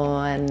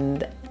und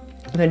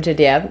wünsche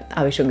dir,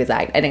 habe ich schon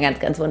gesagt, einen ganz,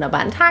 ganz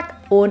wunderbaren Tag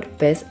und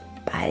bis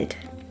bald.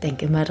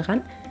 Denk immer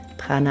dran,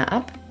 Prana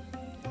up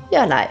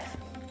your life.